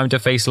a good time to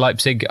face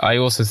Leipzig. I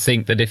also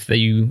think that if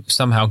you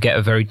somehow get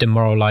a very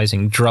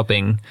demoralizing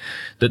drubbing,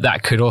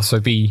 that could also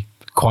be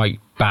quite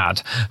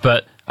bad.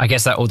 But I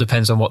guess that all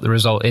depends on what the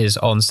result is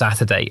on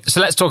Saturday.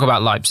 So let's talk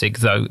about Leipzig,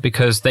 though,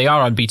 because they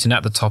are unbeaten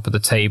at the top of the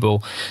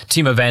table.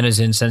 Timo Werner's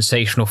in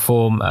sensational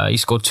form. He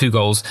scored 2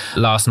 goals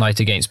last night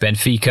against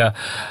Benfica.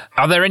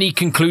 Are there any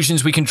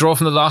conclusions we can draw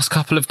from the last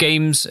couple of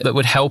games that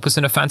would help us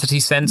in a fantasy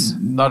sense?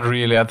 Not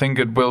really. I think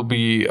it will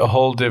be a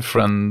whole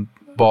different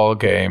ball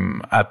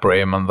game at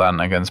Bremen than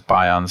against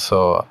Bayern.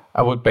 So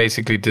I would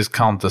basically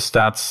discount the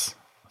stats.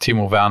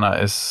 Timo Werner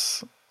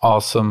is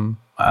awesome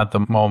at the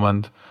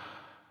moment.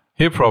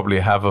 He'll probably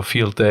have a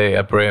field day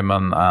at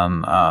Bremen,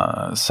 and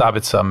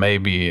Sabitzer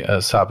maybe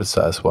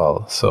Sabitzer as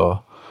well.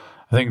 So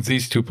I think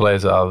these 2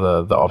 players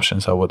are the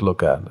options I would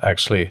look at,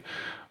 actually.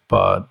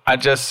 But I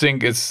just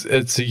think it's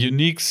a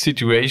unique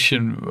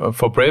situation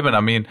for Bremen. I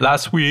mean,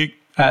 last week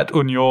at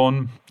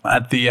Union,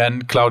 at the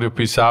end, Claudio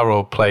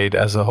Pizarro played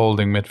as a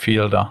holding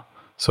midfielder.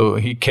 So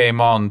he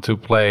came on to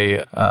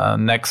play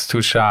next to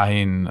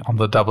Şahin on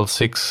the double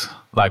 6,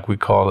 like we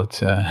call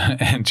it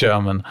in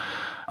German.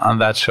 And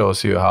that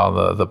shows you how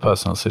the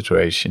personal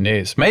situation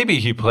is. Maybe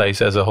he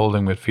plays as a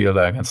holding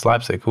midfielder against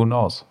Leipzig. Who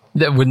knows?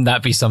 Wouldn't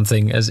that be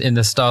something, as in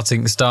the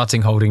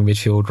starting holding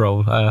midfield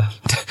role?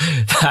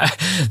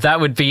 That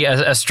would be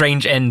a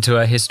strange end to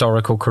a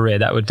historical career.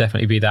 That would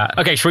definitely be that.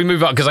 Okay, shall we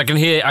move on? Because I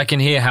can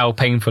hear how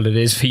painful it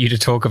is for you to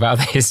talk about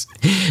this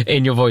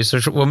in your voice. So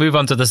we'll move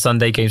on to the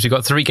Sunday games. We've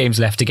got 3 games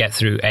left to get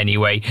through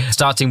anyway,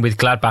 starting with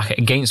Gladbach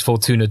against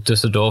Fortuna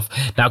Düsseldorf.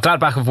 Now,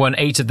 Gladbach have won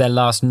 8 of their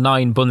last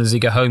 9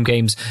 Bundesliga home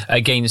games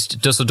against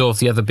Düsseldorf,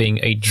 the other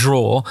being a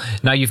draw.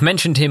 Now, you've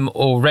mentioned him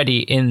already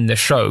in the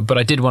show, but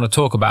I did want to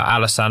talk about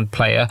Alessandro round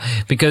player,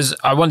 because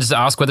I wanted to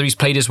ask whether he's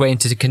played his way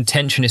into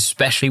contention,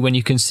 especially when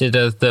you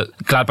consider that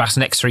Gladbach's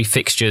next 3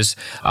 fixtures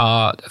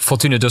are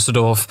Fortuna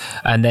Düsseldorf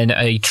and then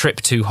a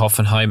trip to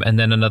Hoffenheim and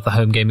then another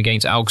home game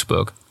against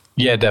Augsburg.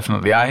 Yeah,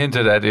 definitely. I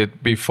hinted at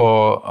it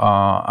before.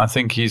 I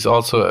think he's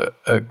also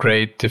a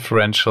great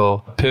differential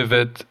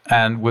pivot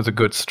and with a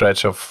good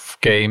stretch of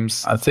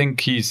games. I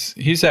think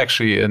he's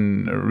actually a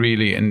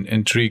really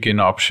intriguing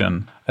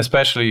option,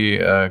 especially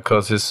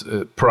because his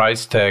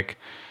price tag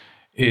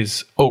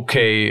is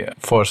okay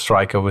for a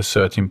striker with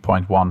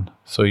 13.1.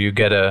 So you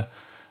get a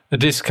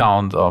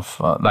discount of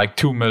like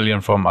 2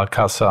 million from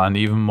Alcázar and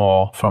even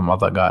more from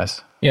other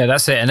guys. Yeah,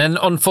 that's it. And then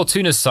on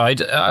Fortuna's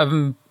side,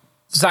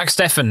 Zach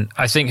Steffen,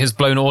 I think, has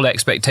blown all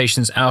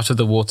expectations out of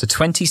the water.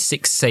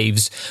 26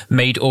 saves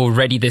made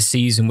already this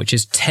season, which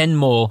is 10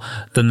 more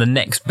than the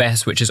next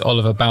best, which is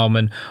Oliver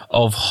Baumann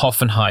of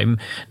Hoffenheim.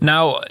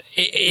 Now,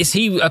 is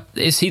he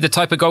the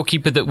type of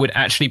goalkeeper that would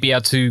actually be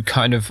able to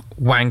kind of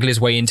wangle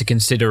his way into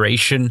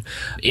consideration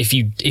if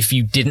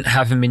you didn't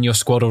have him in your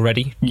squad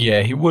already?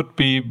 Yeah, he would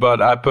be,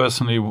 but I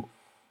personally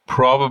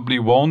probably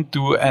won't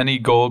do any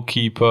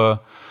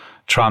goalkeeper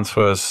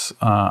transfers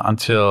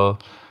until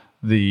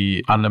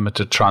the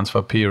unlimited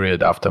transfer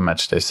period after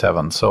match day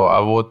 7. So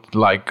I would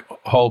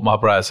hold my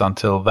breath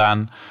until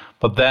then.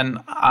 But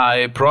then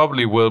I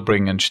probably will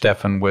bring in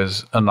Steffen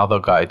with another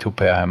guy to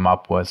pair him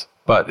up with.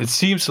 But it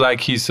seems like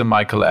he's the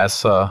Michael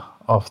Esser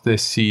of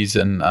this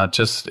season,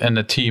 just in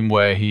a team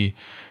where he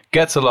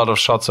gets a lot of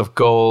shots of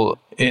goal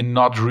in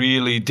not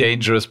really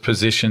dangerous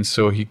positions,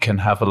 so he can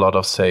have a lot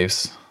of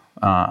saves.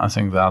 I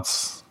think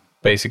that's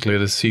basically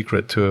the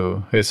secret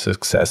to his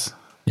success.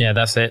 Yeah,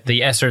 that's it.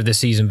 The Esser of the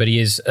season, but he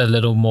is a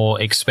little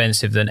more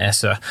expensive than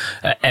Esser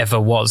ever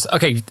was.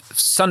 Okay,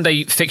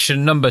 Sunday fixture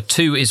number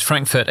 2 is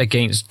Frankfurt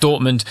against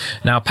Dortmund.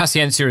 Now,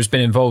 Paciencia has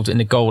been involved in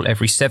the goal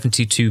every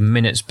 72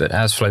 minutes, but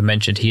as Flo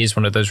mentioned, he is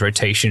one of those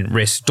rotation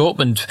risks.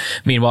 Dortmund,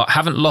 meanwhile,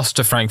 haven't lost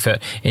to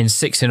Frankfurt in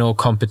 6 in all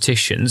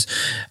competitions.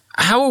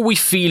 How are we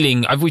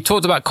feeling? We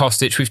talked about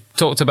Kostic, we've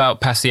talked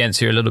about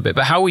Paciencia a little bit,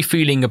 but how are we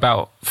feeling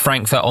about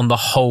Frankfurt on the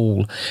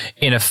whole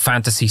in a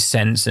fantasy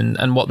sense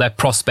and what their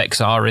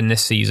prospects are in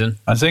this season?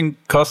 I think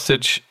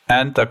Kostic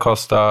and Da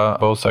Costa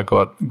both are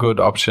good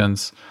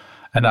options.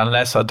 And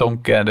unless I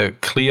don't get a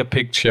clear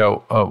picture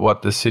of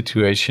what the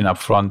situation up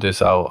front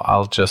is,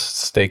 I'll just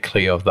stay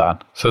clear of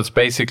that. So it's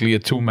basically a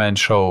 2-man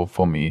show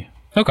for me.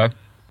 Okay.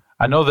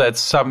 I know that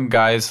some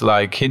guys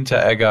like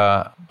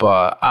Hinteregger,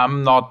 but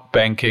I'm not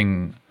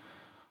banking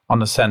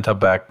on a centre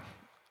back,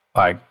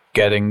 like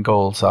getting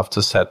goals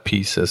after set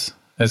pieces.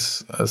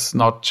 It's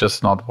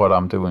not what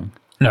I'm doing.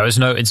 No,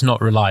 it's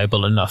not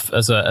reliable enough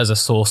as a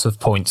source of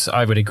points.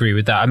 I would agree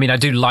with that. I mean, I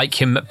do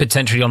like him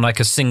potentially on like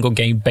a single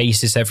game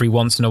basis every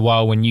once in a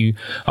while when you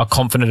are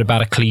confident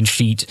about a clean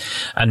sheet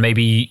and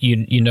maybe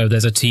you know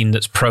there's a team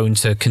that's prone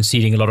to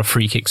conceding a lot of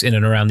free kicks in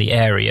and around the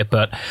area.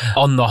 But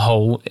on the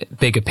whole,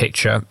 bigger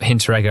picture,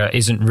 Hinteregger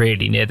isn't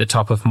really near the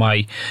top of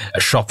my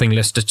shopping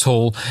list at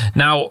all.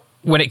 Now,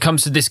 when it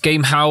comes to this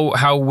game,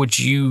 how would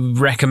you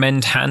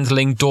recommend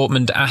handling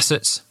Dortmund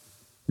assets?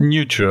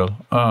 Neutral.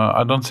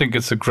 I don't think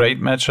it's a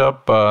great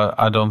matchup, but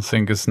I don't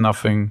think it's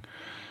nothing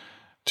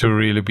to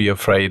really be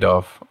afraid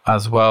of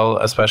as well,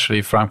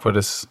 especially Frankfurt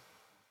is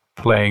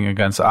playing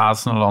against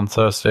Arsenal on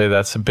Thursday.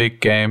 That's a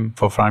big game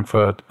for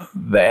Frankfurt.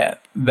 They're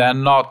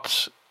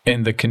not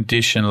in the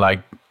condition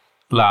like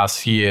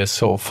last year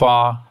so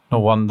far. No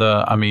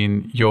wonder. I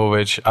mean,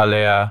 Jovic,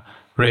 Aller,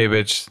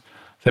 Rebic,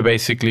 they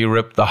basically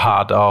ripped the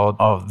heart out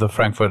of the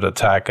Frankfurt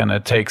attack, and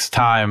it takes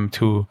time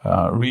to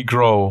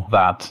regrow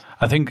that.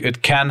 I think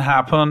it can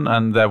happen,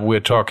 and that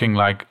we're talking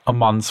like a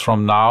month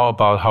from now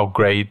about how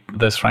great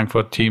this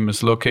Frankfurt team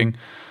is looking.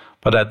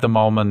 But at the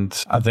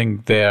moment, I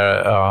think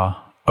they're a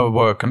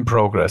work in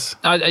progress.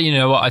 You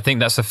know what? I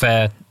think that's a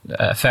fair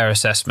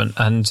assessment,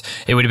 and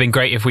it would have been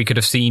great if we could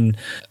have seen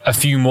a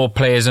few more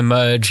players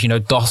emerge. You know,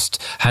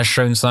 Dost has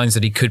shown signs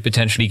that he could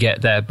potentially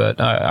get there, but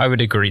I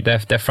would agree their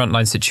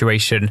frontline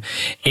situation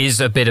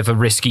is a bit of a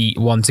risky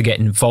one to get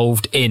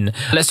involved in.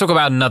 Let's talk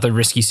about another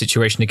risky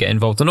situation to get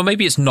involved in, or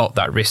maybe it's not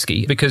that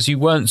risky because you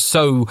weren't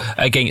so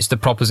against the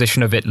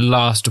proposition of it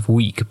last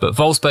week. But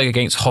Wolfsburg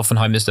against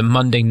Hoffenheim is the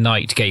Monday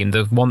night game,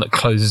 the one that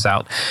closes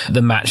out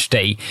the match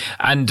day.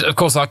 And of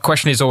course, our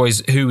question is always,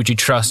 who would you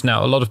trust?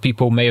 Now, a lot of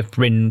people may have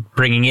been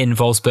bringing in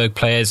Wolfsburg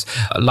players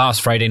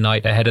last Friday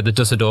night ahead of the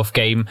Düsseldorf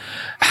game.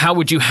 How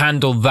would you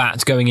handle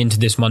that going into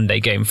this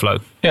Monday game, Flo?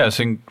 Yeah, I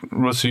think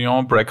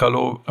Roussillon,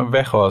 Brekalo,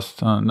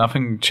 Weghorst.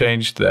 Nothing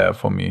changed there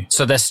for me.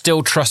 So they're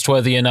still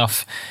trustworthy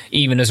enough,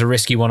 even as a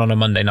risky one on a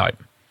Monday night?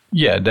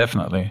 Yeah,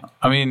 definitely.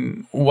 I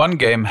mean, one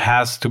game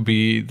has to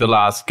be the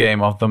last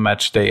game of the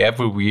match day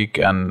every week.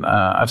 And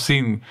I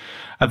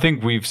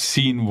think we've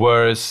seen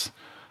worse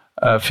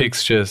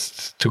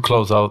fixtures to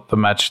close out the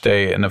match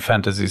day in a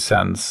fantasy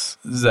sense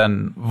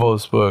than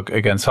Wolfsburg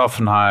against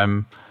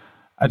Hoffenheim.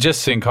 I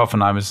just think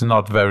Hoffenheim is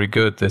not very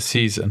good this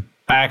season.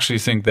 I actually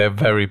think they're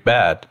very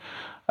bad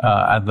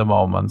at the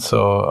moment.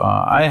 So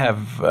I have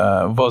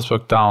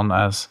Wolfsburg down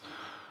as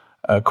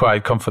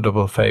quite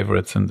comfortable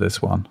favorites in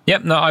this one.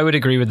 Yep, no, I would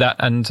agree with that.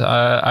 And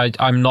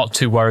I'm not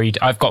too worried.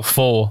 I've got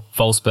 4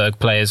 Wolfsburg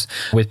players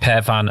with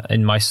Per Van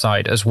in my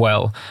side as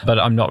well, but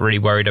I'm not really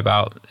worried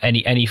about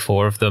any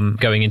 4 of them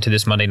going into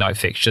this Monday night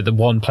fixture. The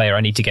one player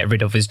I need to get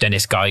rid of is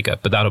Dennis Geiger,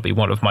 but that'll be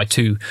one of my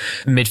 2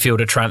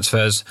 midfielder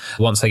transfers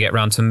once I get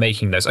round to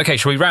making those. Okay,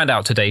 shall we round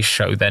out today's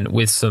show then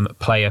with some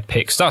player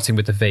picks, starting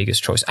with the Vegas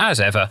choice as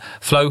ever.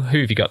 Flo,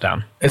 who have you got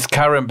down? It's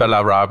Karim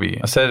Bellarabi.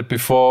 I said it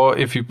before,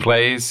 if he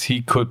plays,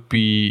 he could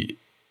be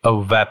a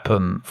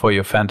weapon for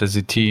your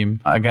fantasy team.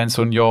 Against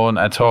Union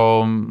at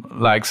home,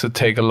 likes to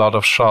take a lot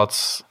of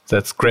shots.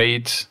 That's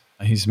great.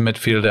 He's a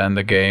midfielder in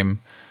the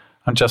game.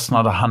 I'm just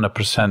not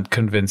 100%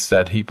 convinced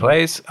that he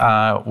plays.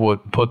 I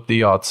would put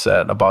the odds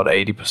at about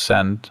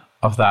 80%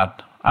 of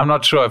that. I'm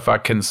not sure if I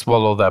can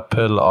swallow that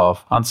pill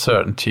of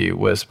uncertainty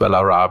with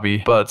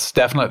Bellarabi, but it's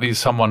definitely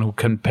someone who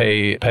can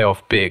pay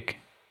off big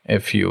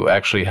if you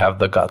actually have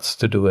the guts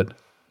to do it.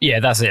 Yeah,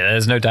 that's it.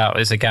 There's no doubt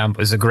it's a gamble.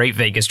 It's a great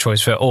Vegas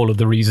choice for all of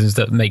the reasons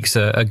that makes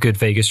a good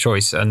Vegas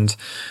choice.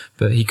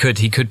 But he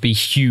could be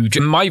huge.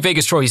 My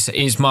Vegas choice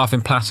is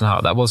Marvin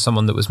Plattenhardt. That was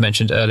someone that was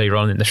mentioned earlier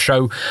on in the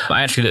show.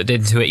 I actually looked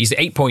into it. He's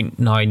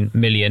 8.9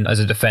 million as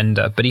a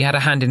defender, but he had a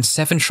hand in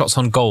 7 shots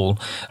on goal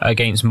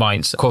against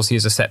Mainz. Of course, he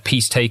is a set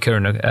piece taker,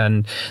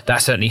 and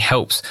that certainly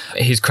helps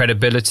his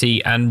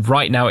credibility. And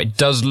right now, it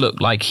does look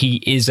like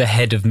he is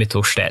ahead of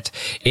Mittelstädt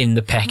in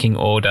the pecking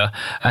order.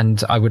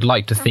 And I would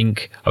like to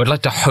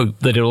hope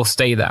that it'll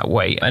stay that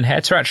way. And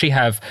Hertha actually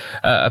have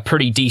a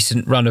pretty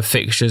decent run of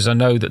fixtures. I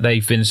know that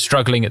they've been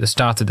struggling at the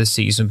start of the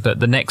season,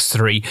 but the next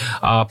 3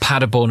 are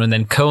Paderborn and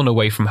then Köln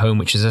away from home,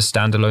 which is a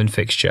standalone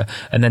fixture,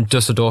 and then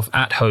Dusseldorf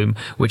at home,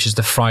 which is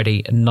the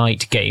Friday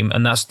night game,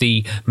 and that's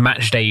the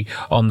match day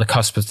on the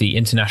cusp of the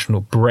international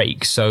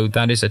break. So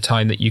that is a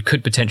time that you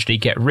could potentially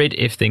get rid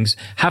if things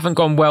haven't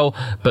gone well,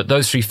 but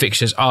those 3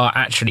 fixtures are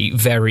actually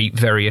very,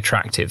 very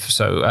attractive.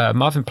 So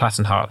Marvin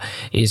Plattenhardt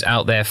is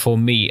out there for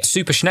me.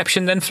 Super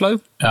Schnäppchen then, Flo?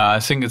 I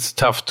think it's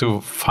tough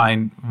to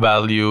find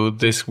value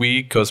this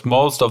week because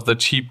most of the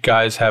cheap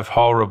guys have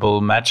horrible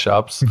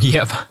matchups.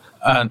 Yep.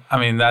 And I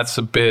mean, that's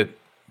a bit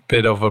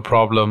of a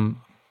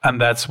problem.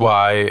 And that's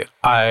why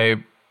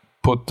I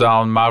put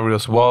down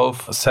Marius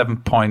Wolf,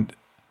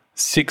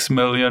 7.6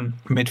 million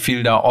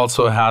midfielder,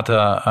 also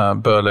Hertha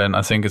Berlin.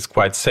 I think it's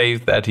quite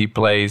safe that he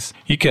plays.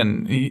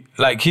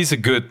 He's a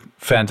good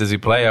fantasy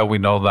player. We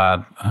know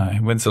that. He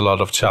wins a lot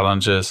of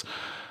challenges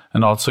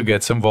and also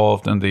gets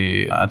involved in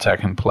the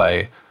attacking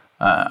play.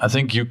 I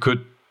think you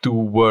could do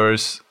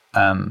worse.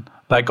 And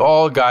like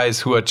all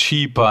guys who are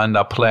cheaper and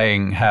are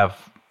playing have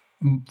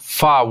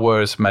far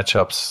worse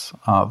matchups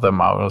than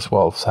Marius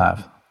Wolf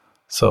have.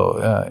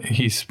 So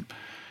he's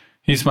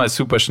my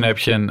Super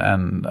Schnäppchen,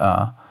 and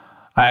I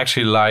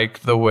actually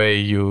like the way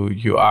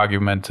you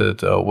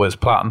argumented with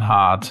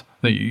Plattenhardt.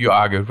 You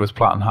argued with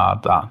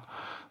Plattenhardt that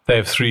they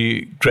have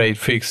 3 great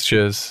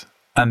fixtures,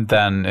 and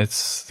then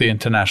it's the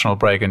international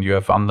break and you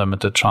have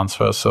unlimited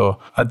transfers. So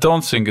I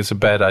don't think it's a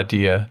bad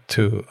idea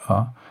to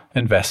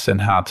invest in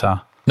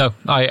Hertha. No,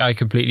 I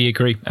completely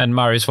agree. And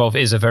Marius Wolf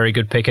is a very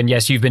good pick. And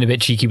yes, you've been a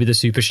bit cheeky with the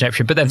Super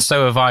Schnäppchen, but then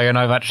so have I, and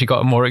I've actually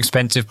got a more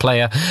expensive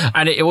player.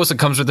 And it also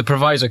comes with the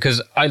proviso,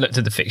 because I looked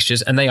at the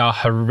fixtures and they are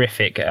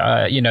horrific.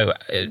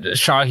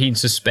 Şahin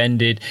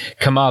suspended,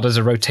 Kamada's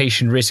a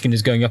rotation risk and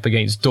is going up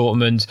against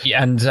Dortmund.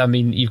 And I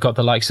mean, you've got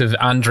the likes of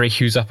Andre,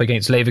 who's up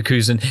against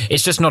Leverkusen.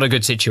 It's just not a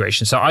good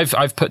situation. So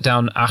I've put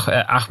down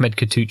Ahmed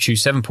Kutucu,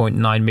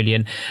 7.9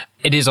 million.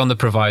 It is on the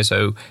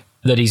proviso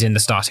that he's in the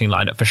starting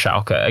lineup for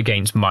Schalke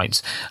against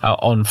Mainz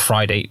on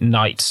Friday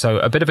night. So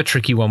a bit of a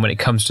tricky one when it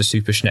comes to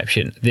Super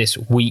Schnäppchen this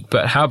week.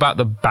 But how about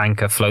the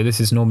banker, Flo? This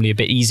is normally a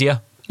bit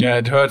easier. Yeah,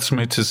 it hurts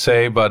me to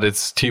say, but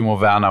it's Timo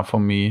Werner for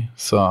me.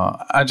 So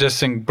I just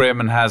think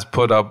Bremen has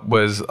put up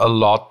with a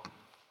lot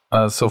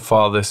so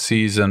far this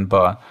season,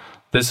 but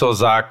this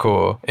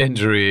Osako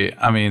injury,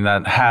 I mean,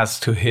 that has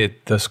to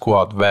hit the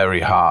squad very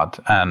hard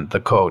and the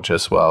coach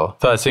as well.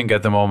 So I think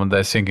at the moment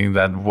they're thinking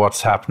that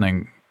what's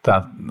happening,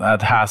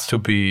 that has to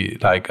be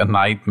like a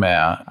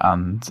nightmare.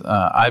 And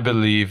I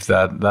believe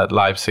that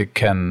Leipzig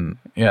can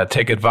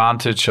take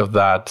advantage of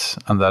that,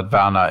 and that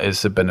Werner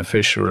is a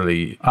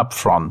beneficiary up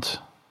front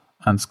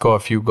and score a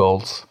few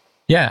goals.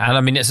 Yeah, and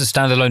I mean, it's a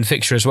standalone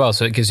fixture as well,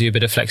 so it gives you a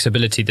bit of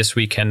flexibility this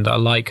weekend. I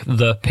like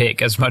the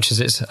pick as much as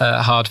it's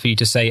hard for you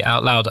to say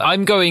out loud.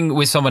 I'm going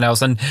with someone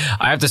else, and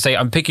I have to say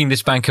I'm picking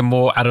this banker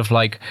more out of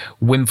like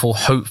whimful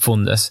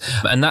hopefulness,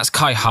 and that's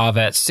Kai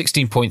Havertz,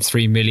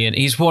 16.3 million.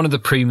 He's one of the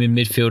premium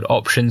midfield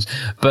options,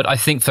 but I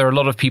think for a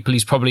lot of people,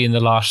 he's probably in the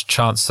last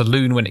chance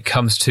saloon when it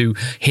comes to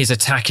his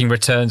attacking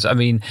returns. I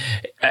mean,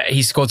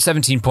 he scored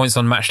 17 points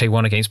on matchday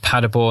 1 against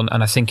Paderborn,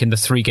 and I think in the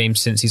 3 games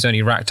since, he's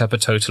only racked up a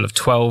total of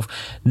 12.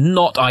 Not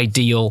not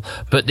ideal,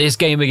 but this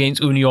game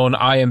against Union,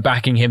 I am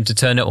backing him to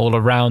turn it all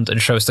around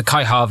and show us the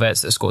Kai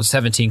Havertz that scored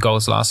 17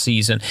 goals last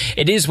season.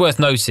 It is worth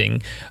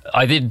noting,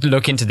 I did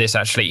look into this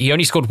actually, he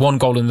only scored 1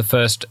 goal in the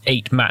first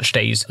 8 match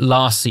days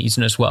last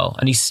season as well,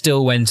 and he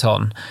still went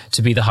on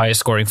to be the highest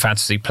scoring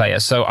fantasy player.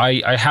 So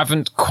I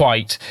haven't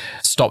quite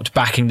stopped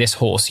backing this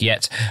horse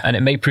yet, and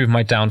it may prove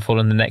my downfall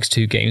in the next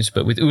 2 games,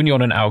 but with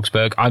Union and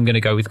Augsburg, I'm going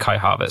to go with Kai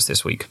Havertz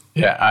this week.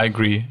 Yeah, I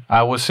agree.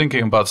 I was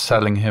thinking about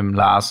selling him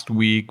last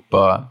week,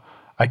 but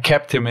I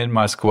kept him in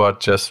my squad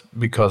just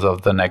because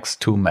of the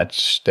next 2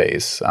 match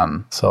days.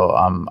 So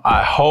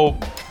I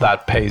hope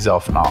that pays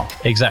off now.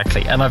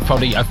 Exactly. And I've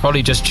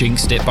probably just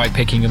jinxed it by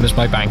picking him as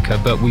my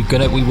banker, but we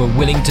were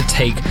willing to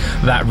take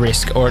that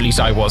risk, or at least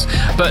I was.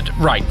 But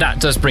right, that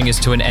does bring us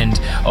to an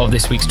end of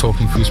this week's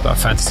Talking Fußball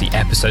Fantasy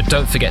episode.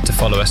 Don't forget to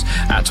follow us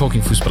at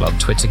Talking Fußball on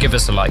Twitter. Give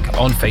us a like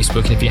on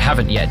Facebook. And if you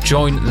haven't yet,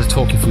 join the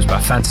Talking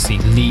Fußball Fantasy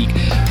League.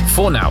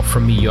 For now,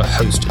 from me, your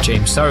host,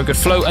 James Sarrogate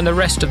Flo, and the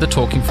rest of the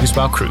Talking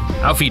Fußball crew.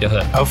 Auf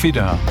Wiederhören. Auf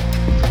Wiederhören.